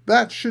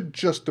 That should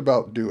just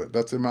about do it.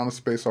 That's the amount of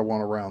space I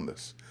want around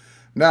this.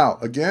 Now,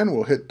 again,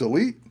 we'll hit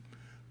delete,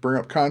 bring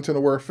up content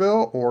aware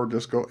fill, or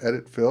just go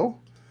edit fill.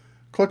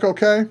 Click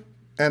OK,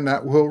 and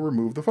that will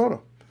remove the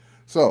photo.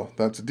 So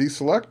that's a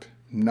deselect,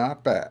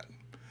 not bad.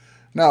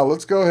 Now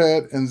let's go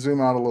ahead and zoom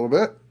out a little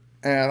bit,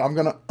 and I'm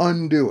going to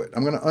undo it.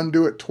 I'm going to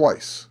undo it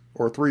twice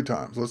or 3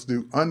 times. Let's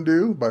do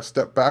undo by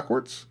step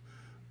backwards,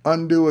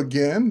 undo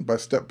again by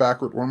step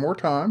backward one more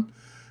time,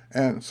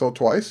 and so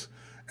twice.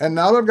 And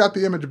now that I've got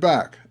the image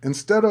back,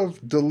 instead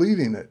of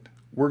deleting it,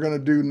 we're going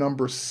to do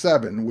number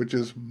 7, which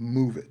is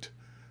move it.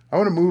 I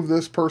want to move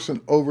this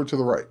person over to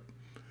the right.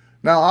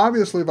 Now,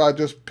 obviously, if I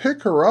just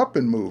pick her up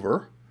and move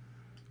her,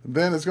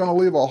 then it's going to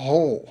leave a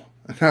hole,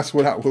 and that's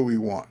not what we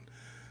want.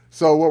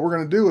 So what we're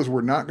going to do is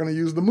we're not going to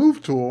use the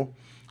move tool.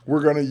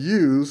 We're going to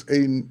use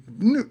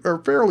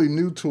a fairly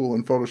new tool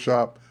in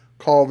Photoshop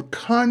called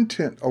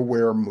content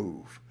aware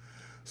move.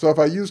 So if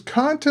I use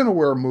content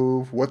aware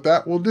move, what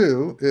that will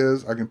do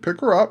is I can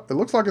pick her up. It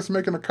looks like it's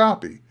making a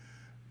copy.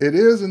 It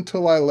is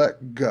until I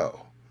let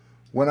go.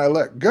 When I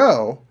let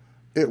go,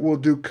 it will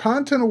do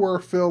content aware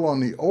fill on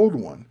the old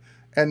one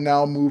and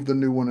now move the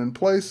new one in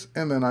place,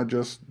 and then I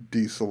just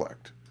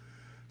deselect.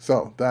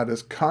 So that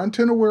is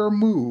content aware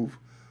move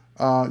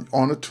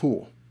on a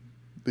tool,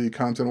 the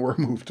content aware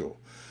move tool.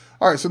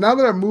 All right, so now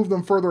that I've moved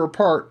them further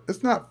apart,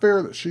 it's not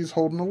fair that she's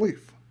holding a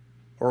leaf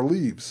or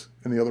leaves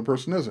and the other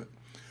person isn't.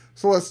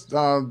 So let's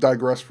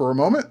digress for a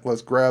moment.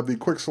 Let's grab the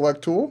quick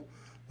select tool.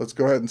 Let's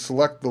go ahead and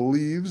select the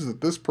leaves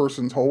that this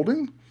person's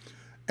holding,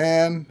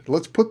 and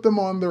let's put them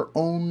on their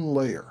own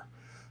layer.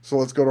 So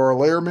let's go to our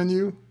layer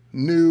menu,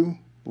 new,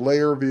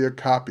 layer via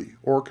copy,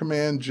 or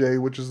Command J,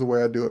 which is the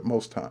way I do it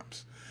most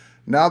times.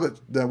 Now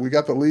that we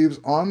got the leaves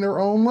on their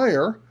own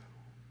layer,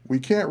 we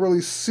can't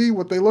really see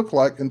what they look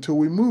like until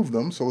we move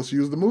them. So let's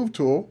use the move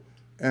tool,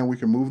 and we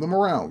can move them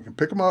around. We can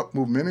pick them up,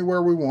 move them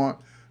anywhere we want,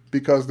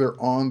 because they're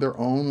on their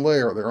own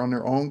layer. They're on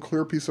their own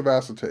clear piece of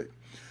acetate.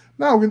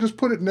 Now we can just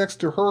put it next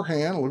to her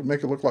hand,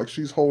 make it look like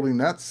she's holding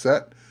that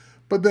set,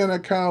 but then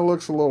it kind of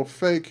looks a little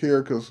fake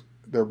here because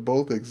they're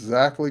both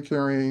exactly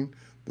carrying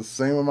the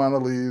same amount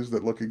of leaves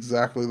that look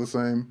exactly the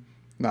same.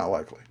 Not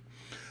likely.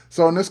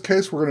 So in this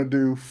case, we're going to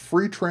do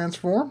free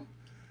transform,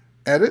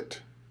 edit,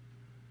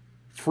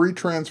 free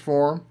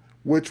transform,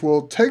 which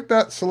will take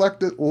that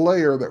selected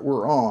layer that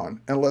we're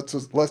on and lets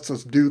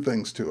us do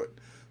things to it.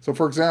 So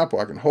for example,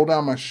 I can hold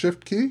down my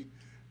shift key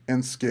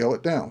and scale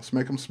it down. Let's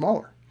make them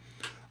smaller.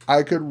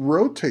 I could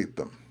rotate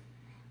them.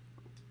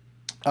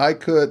 I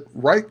could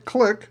right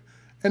click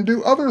and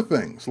do other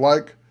things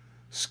like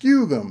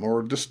skew them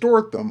or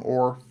distort them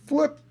or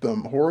flip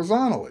them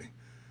horizontally.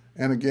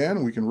 And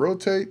again, we can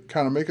rotate,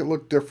 kind of make it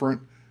look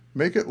different,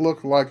 make it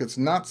look like it's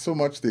not so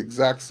much the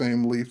exact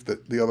same leaf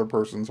that the other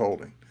person's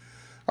holding.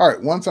 All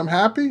right, once I'm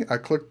happy, I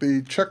click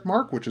the check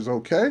mark, which is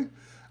okay.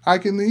 I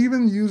can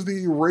even use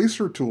the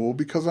eraser tool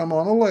because I'm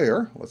on a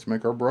layer. Let's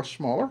make our brush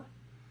smaller.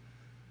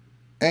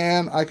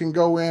 And I can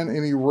go in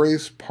and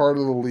erase part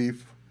of the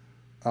leaf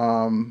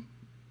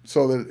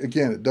so that,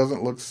 again, it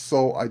doesn't look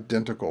so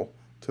identical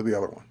to the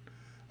other one.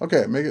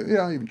 Okay, make it,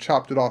 yeah, even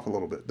chopped it off a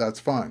little bit. That's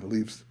fine.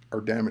 Leaves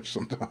are damaged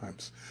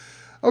sometimes.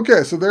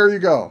 Okay, so there you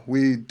go.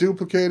 We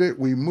duplicated,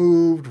 we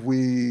moved,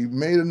 we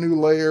made a new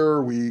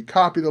layer, we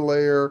copied a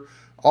layer,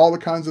 all the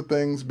kinds of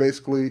things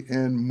basically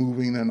in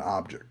moving an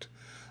object.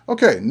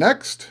 Okay,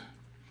 next,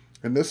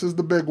 and this is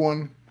the big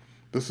one.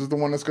 This is the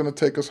one that's going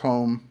to take us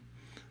home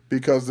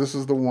because this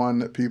is the one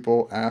that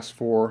people ask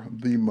for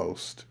the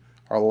most.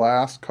 Our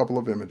last couple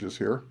of images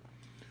here.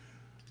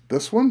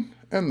 This one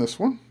and this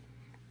one.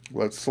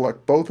 Let's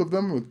select both of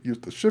them. Use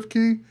the Shift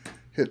key,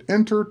 hit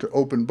Enter to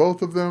open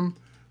both of them,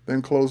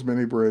 then close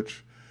Mini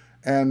Bridge.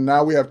 And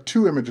now we have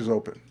two images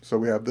open. So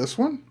we have this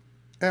one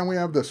and we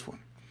have this one.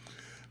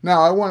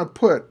 Now I want to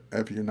put,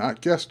 if you're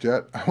not guessed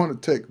yet, I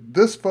want to take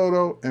this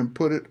photo and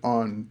put it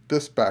on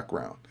this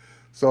background.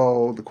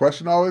 So the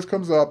question always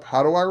comes up,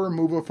 how do I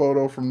remove a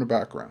photo from the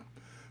background?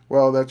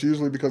 Well, that's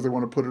usually because they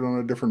want to put it on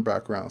a different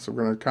background. So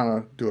we're going to kind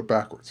of do it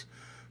backwards.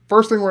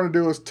 First thing we're going to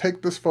do is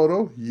take this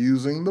photo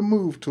using the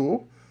Move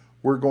tool.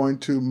 We're going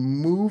to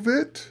move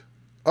it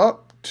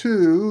up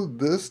to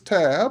this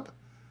tab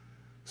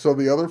so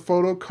the other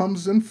photo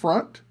comes in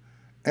front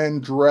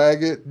and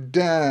drag it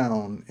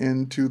down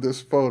into this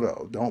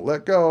photo. Don't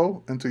let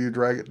go until you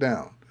drag it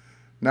down.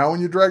 Now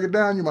when you drag it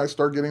down, you might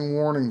start getting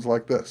warnings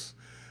like this.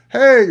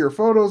 Hey, your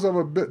photo's of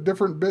a bit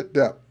different bit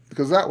depth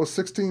because that was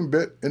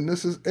 16-bit and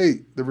this is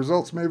 8. The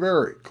results may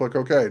vary. Click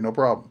OK, no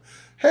problem.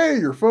 Hey,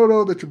 your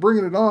photo that you're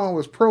bringing it on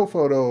was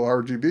ProPhoto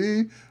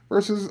RGB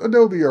versus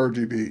Adobe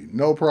RGB.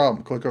 No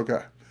problem. Click OK.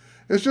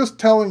 It's just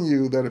telling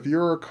you that if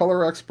you're a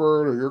color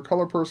expert or you're a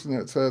color person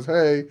that says,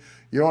 hey,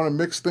 you don't want to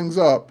mix things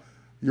up,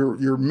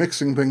 you're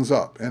mixing things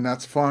up, and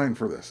that's fine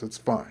for this. It's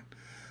fine.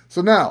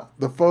 So now,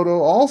 the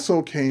photo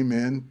also came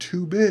in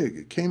too big.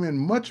 It came in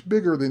much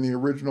bigger than the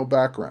original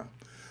background.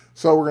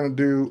 So we're going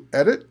to do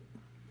Edit,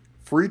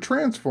 Free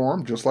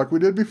Transform, just like we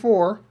did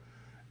before.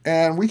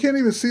 And we can't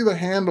even see the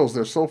handles.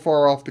 They're so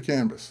far off the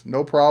canvas.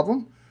 No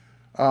problem.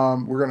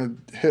 We're going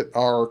to hit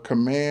our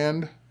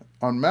Command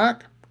on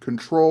Mac,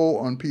 Control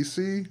on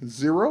PC,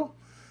 0.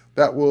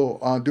 That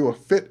will do a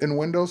fit in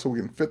Windows so we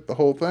can fit the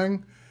whole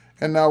thing.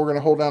 And now we're going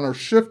to hold down our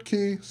Shift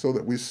key so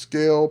that we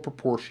scale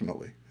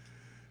proportionally.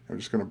 I'm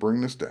just going to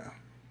bring this down.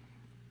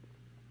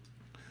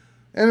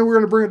 And we're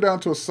going to bring it down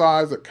to a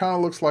size that kind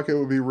of looks like it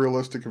would be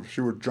realistic if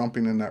she were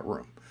jumping in that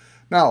room.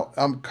 Now,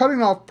 I'm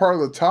cutting off part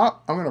of the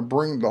top. I'm going to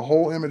bring the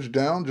whole image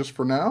down just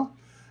for now,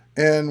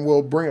 and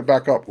we'll bring it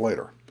back up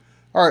later.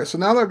 All right, so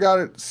now that I've got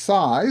it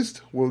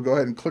sized, we'll go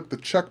ahead and click the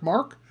check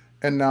mark,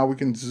 and now we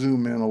can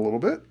zoom in a little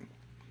bit.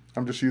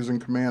 I'm just using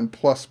Command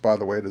plus, by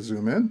the way, to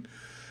zoom in.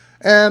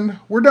 And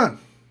we're done.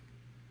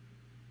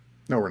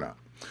 No, we're not.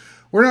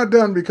 We're not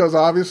done because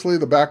obviously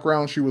the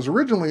background she was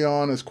originally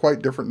on is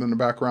quite different than the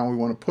background we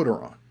want to put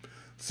her on.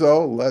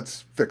 So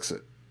let's fix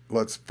it.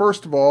 Let's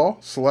first of all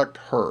select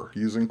her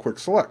using Quick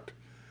Select.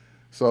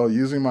 So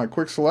using my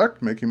Quick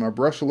Select, making my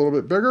brush a little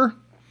bit bigger,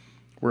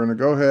 we're going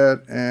to go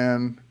ahead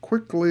and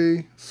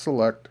quickly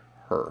select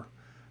her.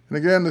 And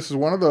again, this is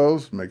one of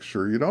those, make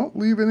sure you don't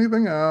leave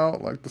anything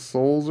out, like the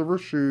soles of her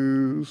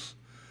shoes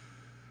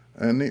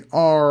and the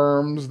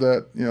arms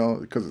that, you know,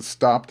 because it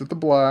stopped at the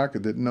black.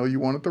 It didn't know you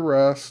wanted the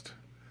rest.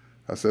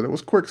 I said it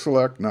was Quick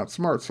Select, not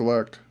Smart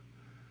Select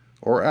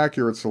or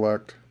Accurate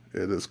Select.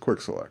 It is Quick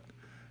Select.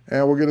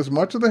 And we'll get as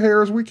much of the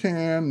hair as we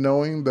can,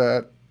 knowing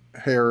that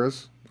hair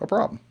is a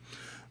problem.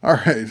 All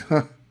right.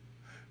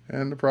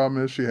 And the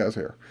problem is she has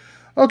hair.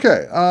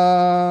 Okay.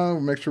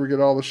 Make sure we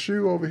get all the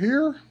shoe over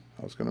here.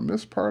 I was going to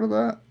miss part of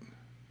that.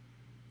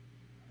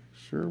 Make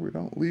sure we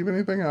don't leave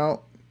anything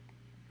out.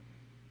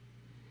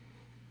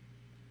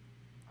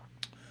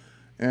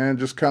 And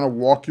just kind of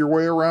walk your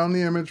way around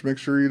the image. Make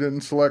sure you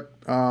didn't select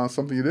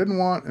something you didn't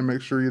want, and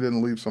make sure you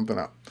didn't leave something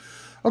out.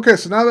 Okay,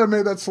 so now that I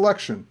made that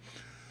selection,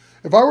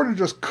 if I were to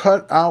just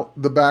cut out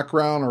the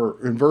background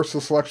or inverse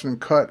the selection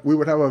and cut, we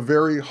would have a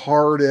very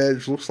hard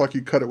edge, looks like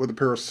you cut it with a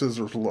pair of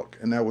scissors look,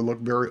 and that would look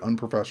very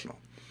unprofessional.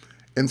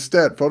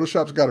 Instead,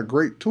 Photoshop's got a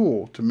great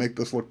tool to make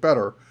this look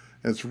better,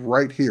 and it's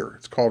right here.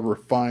 It's called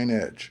Refine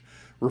Edge.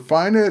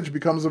 Refine Edge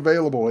becomes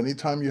available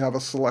anytime you have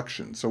a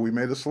selection. So we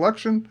made a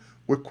selection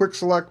with Quick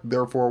Select,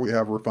 therefore we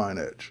have Refine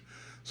Edge.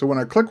 So when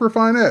I click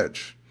Refine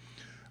Edge,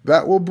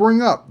 that will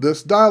bring up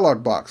this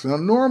dialog box. Now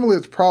normally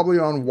it's probably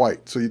on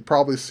white, so you'd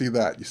probably see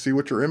that. You see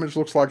what your image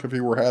looks like if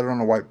you had it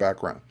on a white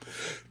background.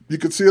 You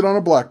could see it on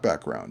a black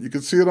background. You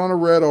could see it on a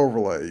red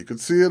overlay. You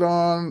could see it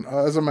on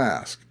as a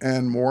mask.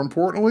 And more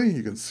importantly,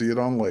 you can see it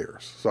on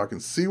layers. So I can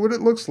see what it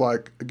looks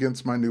like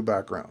against my new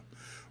background.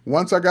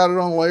 Once I got it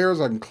on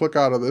layers, I can click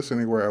out of this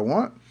anywhere I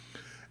want.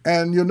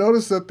 And you'll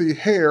notice that the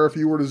hair, if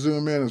you were to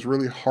zoom in, is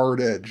really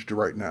hard-edged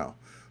right now.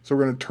 So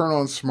we're going to turn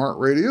on Smart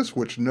Radius,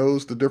 which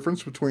knows the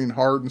difference between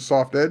hard and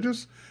soft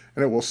edges.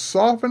 And it will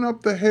soften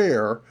up the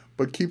hair,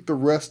 but keep the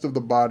rest of the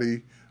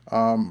body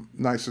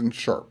nice and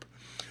sharp.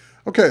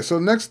 Okay, so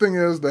the next thing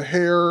is the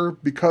hair,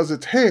 because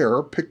it's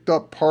hair, picked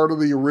up part of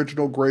the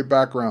original gray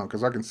background,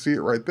 because I can see it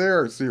right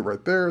there, see it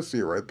right there, see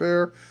it right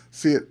there,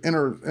 see it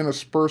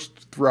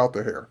interspersed throughout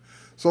the hair.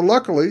 So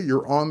luckily,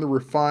 you're on the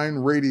Refine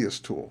Radius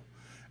tool.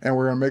 And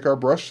we're going to make our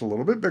brush a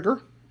little bit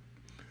bigger.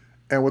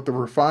 And with the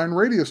Refine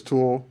Radius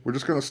tool, we're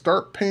just going to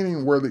start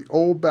painting where the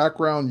old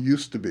background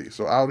used to be.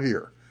 So out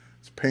here,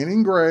 it's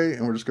painting gray,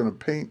 and we're just going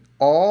to paint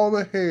all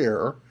the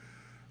hair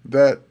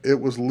that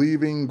it was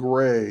leaving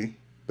gray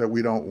that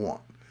we don't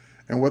want.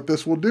 And what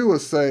this will do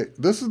is say,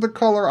 this is the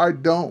color I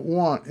don't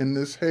want in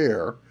this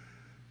hair.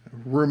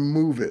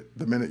 Remove it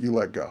the minute you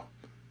let go.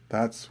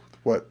 That's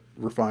what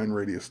Refine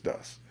Radius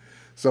does.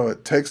 So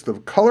it takes the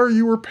color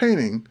you were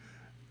painting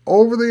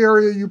over the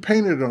area you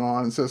painted it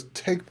on and says,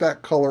 take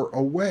that color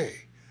away.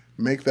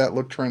 Make that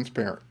look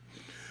transparent.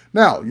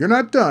 Now, you're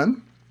not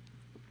done.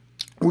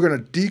 We're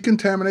going to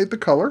decontaminate the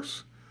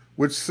colors,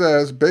 which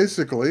says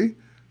basically,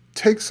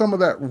 take some of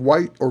that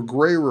white or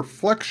gray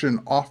reflection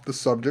off the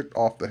subject,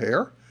 off the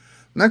hair.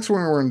 Next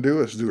one we're going to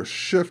do is do a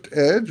shift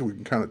edge. We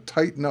can kind of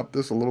tighten up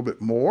this a little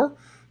bit more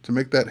to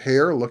make that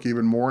hair look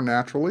even more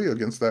naturally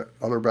against that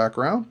other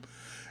background.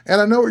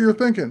 And I know what you're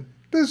thinking.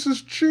 This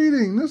is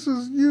cheating. This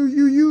is, you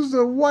used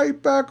a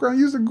white background,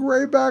 use a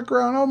gray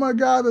background. Oh my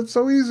God, that's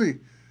so easy.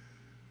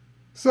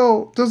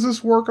 So does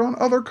this work on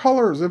other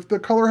colors? If the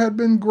color had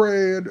been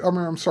gray,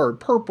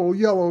 purple,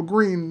 yellow,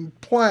 green,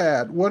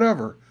 plaid,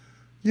 whatever.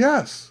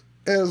 Yes,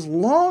 as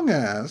long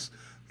as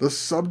the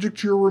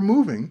subject you're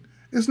removing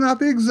is not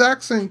the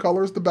exact same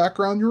color as the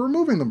background you're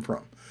removing them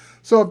from.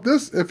 So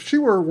if she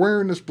were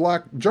wearing this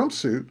black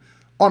jumpsuit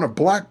on a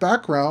black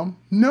background,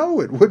 no,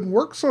 it wouldn't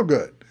work so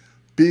good.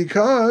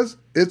 Because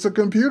it's a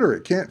computer.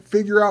 It can't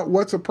figure out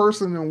what's a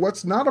person and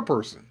what's not a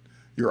person.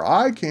 Your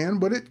eye can,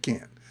 but it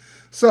can't.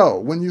 So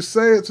when you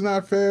say it's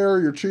not fair,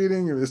 you're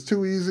cheating, it's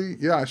too easy,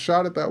 yeah, I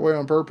shot it that way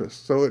on purpose,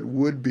 so it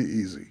would be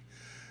easy.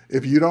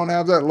 If you don't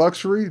have that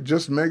luxury,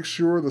 just make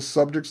sure the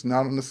subject's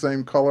not in the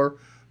same color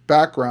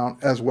background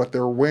as what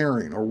they're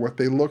wearing or what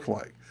they look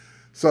like.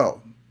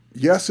 So,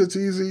 yes, it's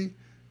easy.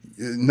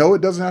 No,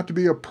 it doesn't have to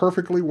be a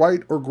perfectly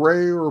white or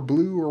gray or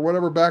blue or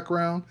whatever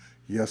background.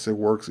 Yes, it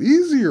works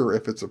easier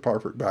if it's a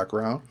perfect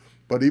background,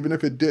 but even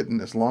if it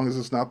didn't, as long as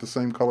it's not the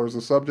same color as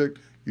the subject,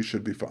 you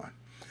should be fine.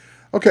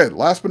 Okay,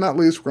 last but not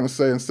least, we're going to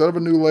say instead of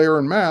a new layer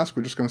and mask,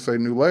 we're just going to say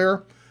new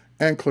layer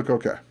and click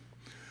OK.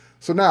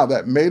 So now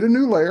that made a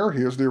new layer.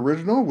 Here's the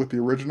original with the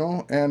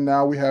original, and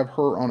now we have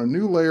her on a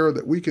new layer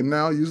that we can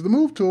now use the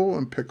move tool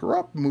and pick her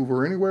up, move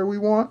her anywhere we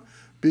want,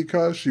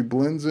 because she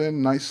blends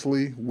in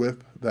nicely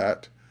with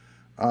that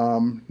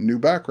new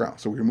background.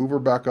 So we can move her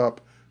back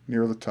up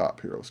near the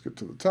top here. Let's get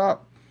to the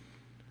top.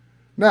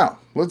 Now,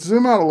 let's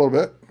zoom out a little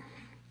bit.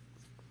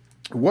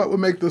 What would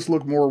make this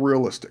look more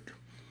realistic?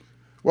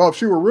 Well, if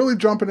she were really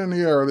jumping in the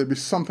air, there'd be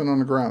something on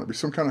the ground. There'd be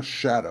some kind of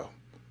shadow.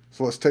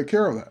 So let's take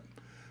care of that.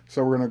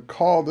 So we're going to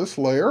call this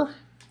layer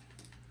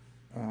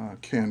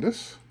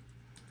Canvas,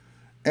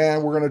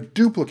 and we're going to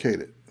duplicate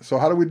it. So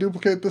how do we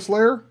duplicate this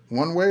layer?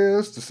 One way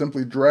is to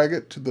simply drag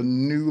it to the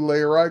new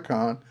layer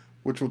icon,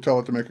 which will tell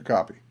it to make a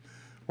copy.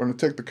 We're going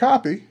to take the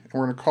copy, and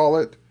we're going to call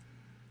it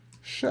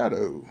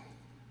Shadow.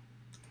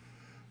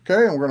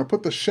 Okay, and we're going to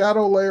put the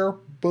shadow layer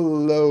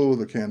below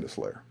the canvas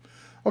layer.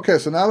 Okay,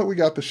 so now that we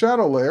got the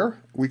shadow layer,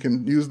 we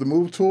can use the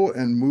move tool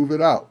and move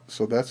it out.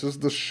 So that's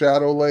just the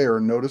shadow layer.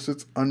 Notice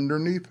it's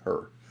underneath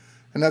her,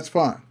 and that's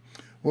fine.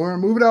 We're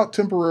going to move it out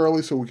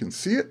temporarily so we can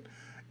see it,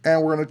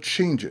 and we're going to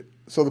change it.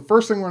 So the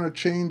first thing we're going to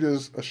change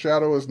is a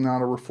shadow is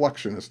not a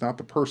reflection. It's not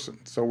the person.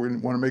 So we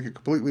want to make it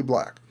completely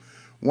black.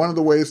 One of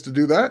the ways to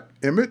do that,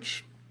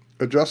 Image,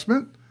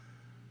 Adjustment,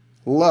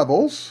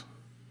 Levels,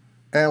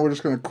 and we're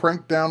just going to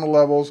crank down the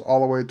levels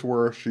all the way to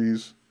where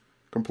she's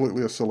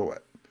completely a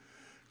silhouette.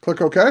 Click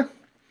OK.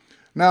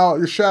 Now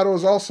your shadow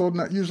is also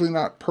usually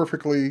not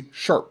perfectly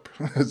sharp.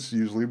 It's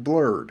usually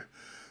blurred.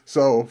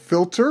 So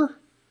Filter,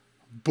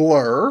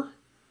 Blur,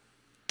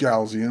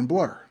 Gaussian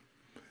Blur.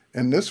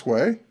 And this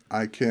way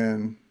I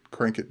can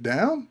crank it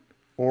down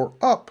or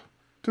up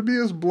to be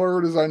as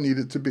blurred as I need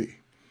it to be.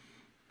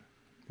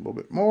 A little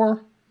bit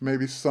more,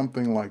 maybe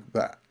something like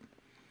that.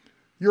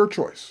 Your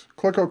choice.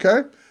 Click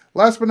OK.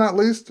 Last but not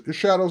least, your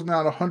shadow is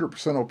not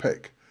 100%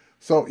 opaque.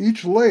 So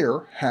each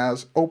layer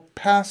has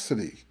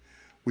opacity.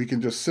 We can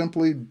just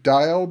simply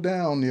dial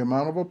down the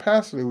amount of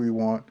opacity we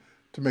want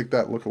to make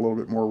that look a little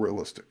bit more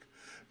realistic.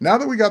 Now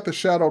that we got the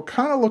shadow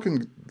kind of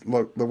looking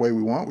the way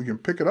we want, we can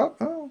pick it up.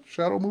 Oh,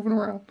 shadow moving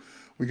around.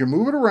 We can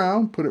move it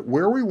around, put it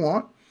where we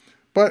want,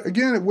 But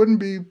again, it wouldn't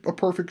be a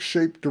perfect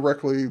shape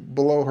directly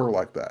below her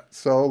like that.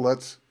 So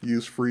let's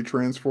use free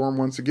transform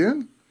once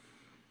again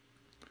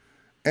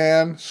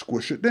and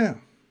squish it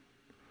down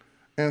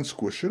and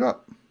squish it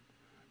up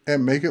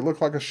and make it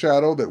look like a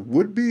shadow that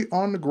would be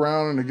on the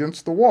ground and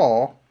against the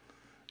wall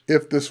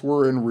if this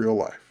were in real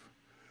life.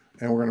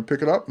 And we're going to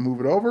pick it up, move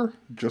it over,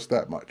 just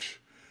that much.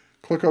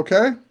 Click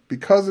OK.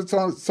 Because it's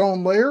on its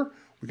own layer,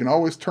 we can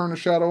always turn the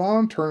shadow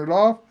on, turn it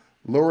off,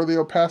 lower the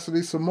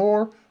opacity some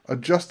more,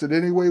 adjust it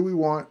any way we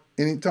want,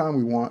 anytime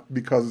we want,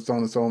 because it's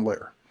on its own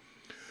layer.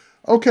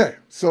 Okay,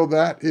 so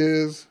that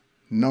is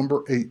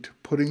number 8,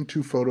 putting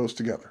two photos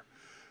together.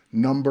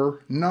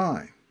 Number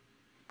 9,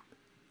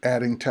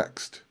 adding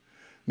text.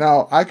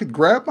 Now, I could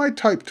grab my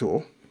type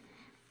tool,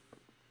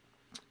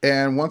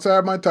 and once I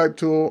have my type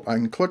tool, I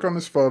can click on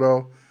this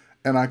photo,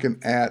 and I can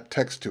add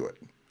text to it.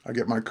 I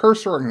get my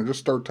cursor, I'm going to just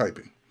start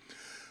typing.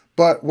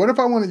 But what if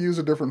I want to use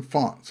a different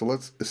font? So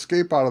let's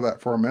escape out of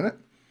that for a minute.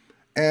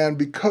 And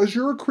because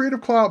you're a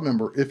Creative Cloud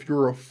member, if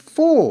you're a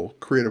full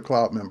Creative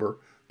Cloud member,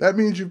 that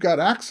means you've got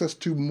access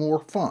to more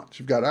fonts.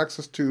 You've got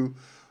access to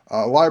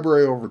a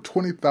library over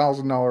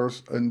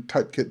 $20,000 in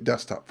Typekit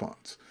desktop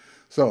fonts.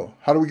 So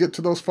how do we get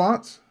to those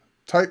fonts?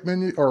 Type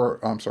menu,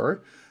 or I'm sorry,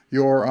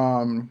 your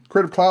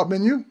Creative Cloud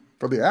menu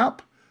for the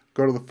app,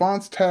 go to the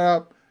Fonts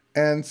tab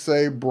and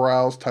say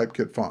Browse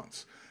Typekit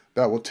Fonts.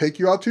 That will take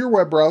you out to your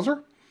web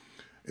browser.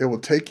 It will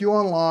take you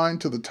online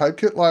to the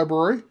Typekit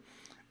library.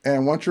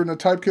 And once you're in the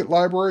Typekit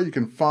library, you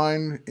can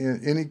find in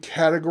any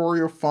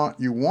category of font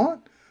you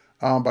want.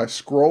 By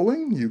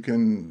scrolling, you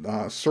can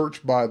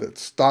search by the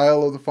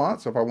style of the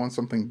font. So if I want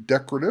something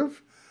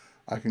decorative,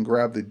 I can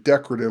grab the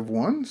decorative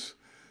ones.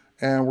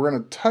 And we're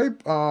going to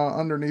type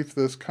underneath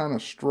this kind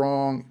of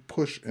strong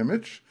push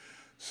image.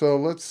 So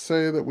let's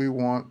say that we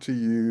want to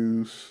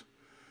use,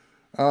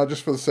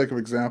 just for the sake of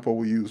example,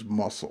 we use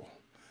muscle.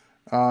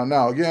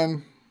 Now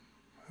again,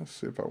 let's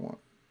see if I want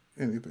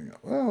anything else.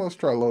 Well, let's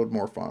try load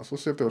more fonts.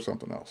 Let's see if there's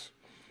something else.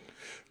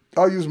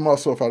 I'll use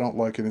muscle if I don't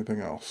like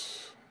anything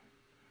else.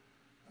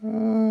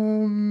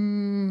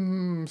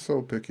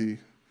 So picky.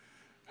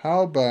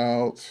 How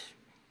about,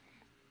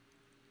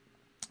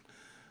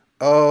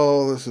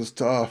 oh, this is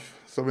tough.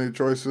 So many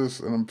choices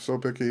and I'm so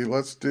picky.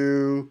 We'll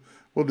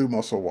do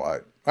muscle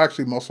wide.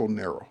 Actually, muscle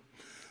narrow.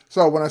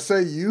 So when I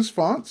say use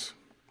fonts,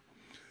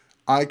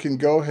 I can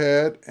go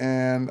ahead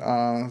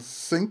and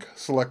sync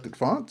selected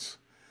fonts.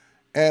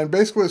 And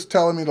basically it's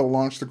telling me to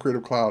launch the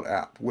Creative Cloud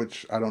app,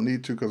 which I don't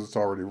need to because it's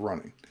already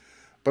running.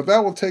 But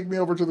that will take me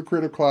over to the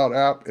Creative Cloud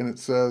app, and it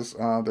says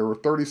there were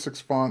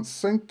 36 fonts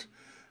synced.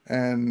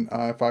 And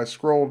if I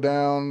scroll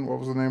down, what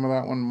was the name of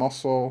that one?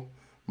 Muscle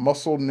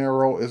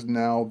Narrow is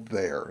now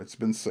there. It's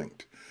been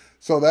synced.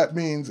 So that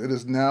means it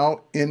is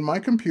now in my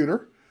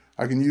computer.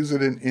 I can use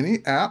it in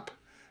any app.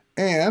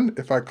 And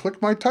if I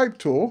click my type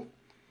tool,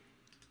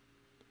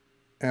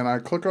 and I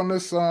click on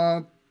this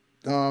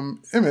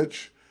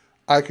image,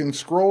 I can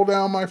scroll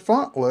down my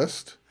font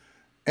list,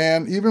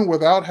 and even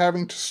without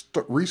having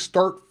to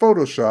restart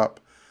Photoshop,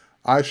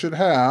 I should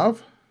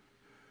have,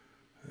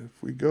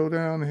 if we go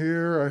down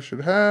here, I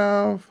should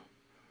have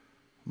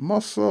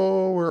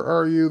muscle, where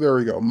are you? There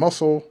we go,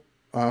 muscle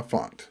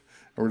font.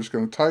 And we're just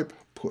going to type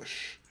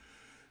push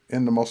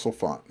in the muscle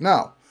font.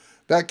 Now,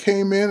 that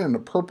came in the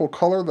purple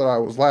color that I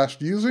was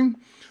last using.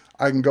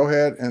 I can go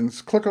ahead and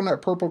click on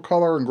that purple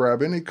color and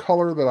grab any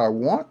color that I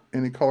want,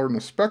 any color in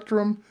the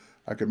spectrum.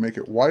 I can make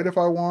it white if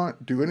I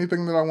want, do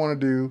anything that I want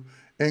to do,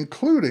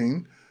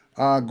 including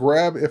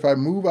grab, if I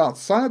move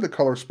outside the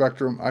color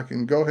spectrum, I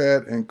can go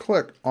ahead and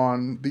click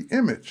on the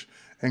image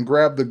and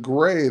grab the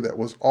gray that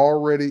was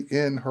already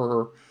in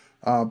her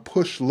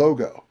push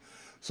logo.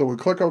 So we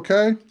click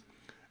OK,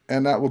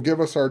 and that will give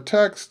us our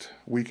text.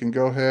 We can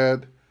go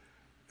ahead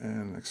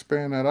and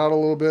expand that out a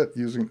little bit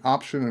using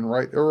Option and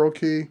right arrow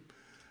key.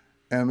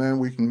 And then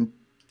we can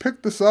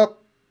pick this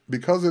up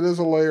because it is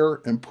a layer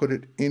and put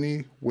it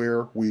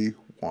anywhere we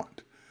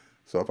want.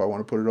 So if I want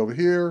to put it over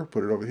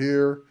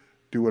here,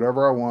 do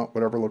whatever I want,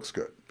 whatever looks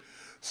good.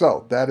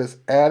 So that is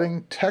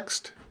adding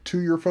text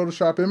to your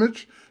Photoshop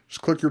image.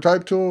 Just click your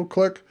type tool,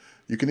 click.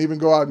 You can even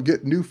go out and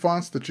get new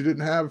fonts that you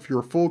didn't have if you're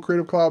a full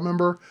Creative Cloud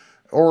member,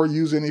 or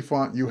use any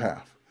font you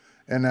have.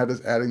 And that is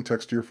adding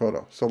text to your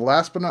photo. So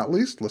last but not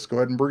least, let's go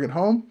ahead and bring it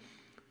home.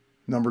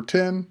 Number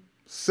 10,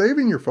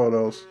 saving your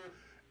photos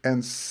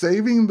and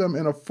saving them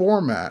in a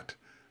format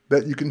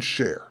that you can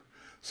share.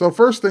 So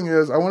first thing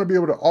is, I want to be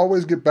able to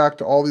always get back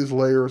to all these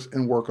layers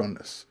and work on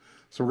this.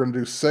 So we're going to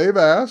do Save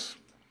As,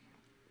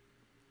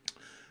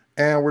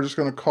 and we're just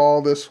going to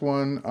call this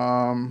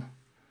one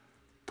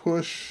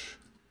Push,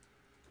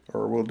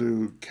 or we'll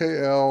do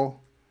KL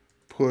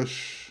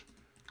Push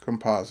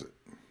Composite.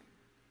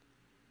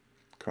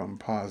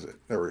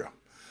 There we go.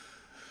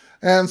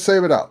 And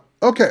save it out.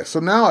 Okay, so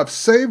now I've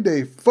saved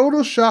a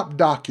Photoshop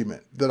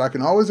document that I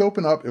can always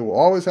open up. It will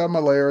always have my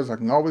layers. I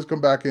can always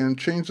come back in,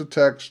 change the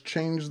text,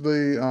 change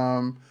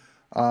the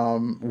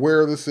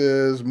where this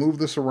is, move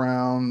this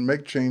around,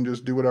 make changes,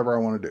 do whatever I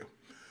want to do.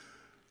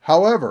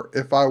 However,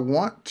 if I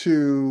want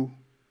to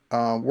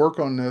work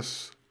on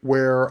this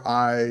where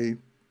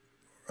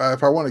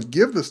if I want to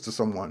give this to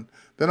someone,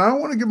 then I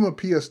don't want to give them a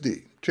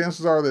PSD.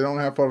 Chances are they don't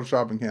have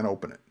Photoshop and can't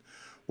open it.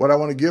 What I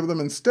want to give them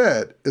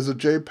instead is a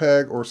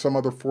JPEG or some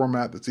other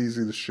format that's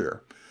easy to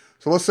share.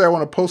 So let's say I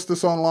want to post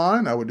this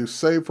online. I would do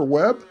save for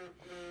web,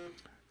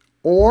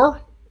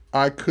 or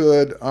I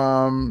could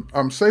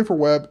save for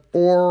web,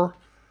 or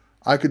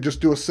I could just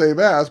do a save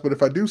as. But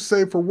if I do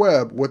save for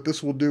web, what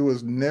this will do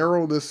is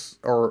narrow this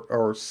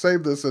or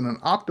save this in an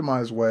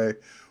optimized way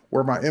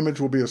where my image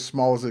will be as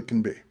small as it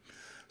can be.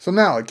 So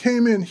now it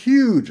came in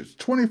huge. It's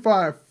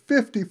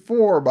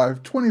 2554 by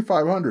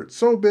 2500,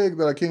 so big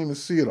that I can't even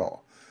see it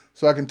all.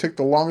 So I can take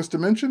the longest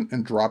dimension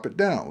and drop it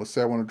down. Let's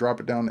say I want to drop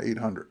it down to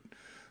 800.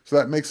 So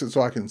that makes it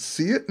so I can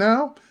see it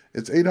now.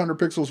 It's 800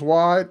 pixels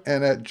wide,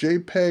 and at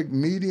JPEG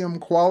medium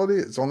quality,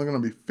 it's only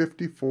going to be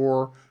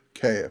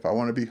 54K. If I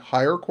want to be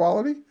higher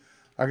quality,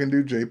 I can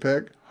do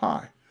JPEG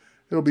high.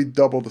 It'll be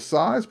double the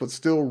size, but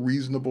still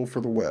reasonable for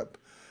the web.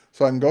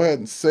 So I can go ahead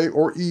and save,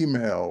 or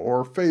email,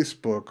 or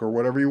Facebook, or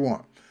whatever you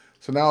want.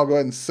 So now I'll go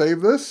ahead and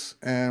save this,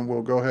 and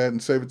we'll go ahead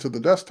and save it to the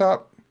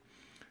desktop.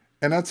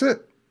 And that's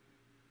it.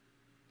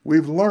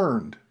 We've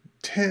learned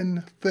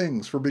 10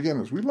 things for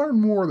beginners. We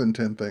learned more than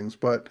 10 things,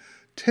 but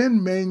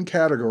 10 main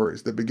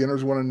categories that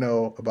beginners want to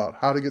know about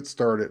how to get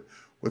started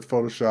with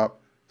Photoshop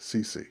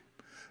CC.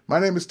 My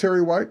name is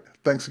Terry White.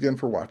 Thanks again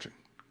for watching.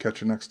 Catch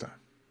you next time.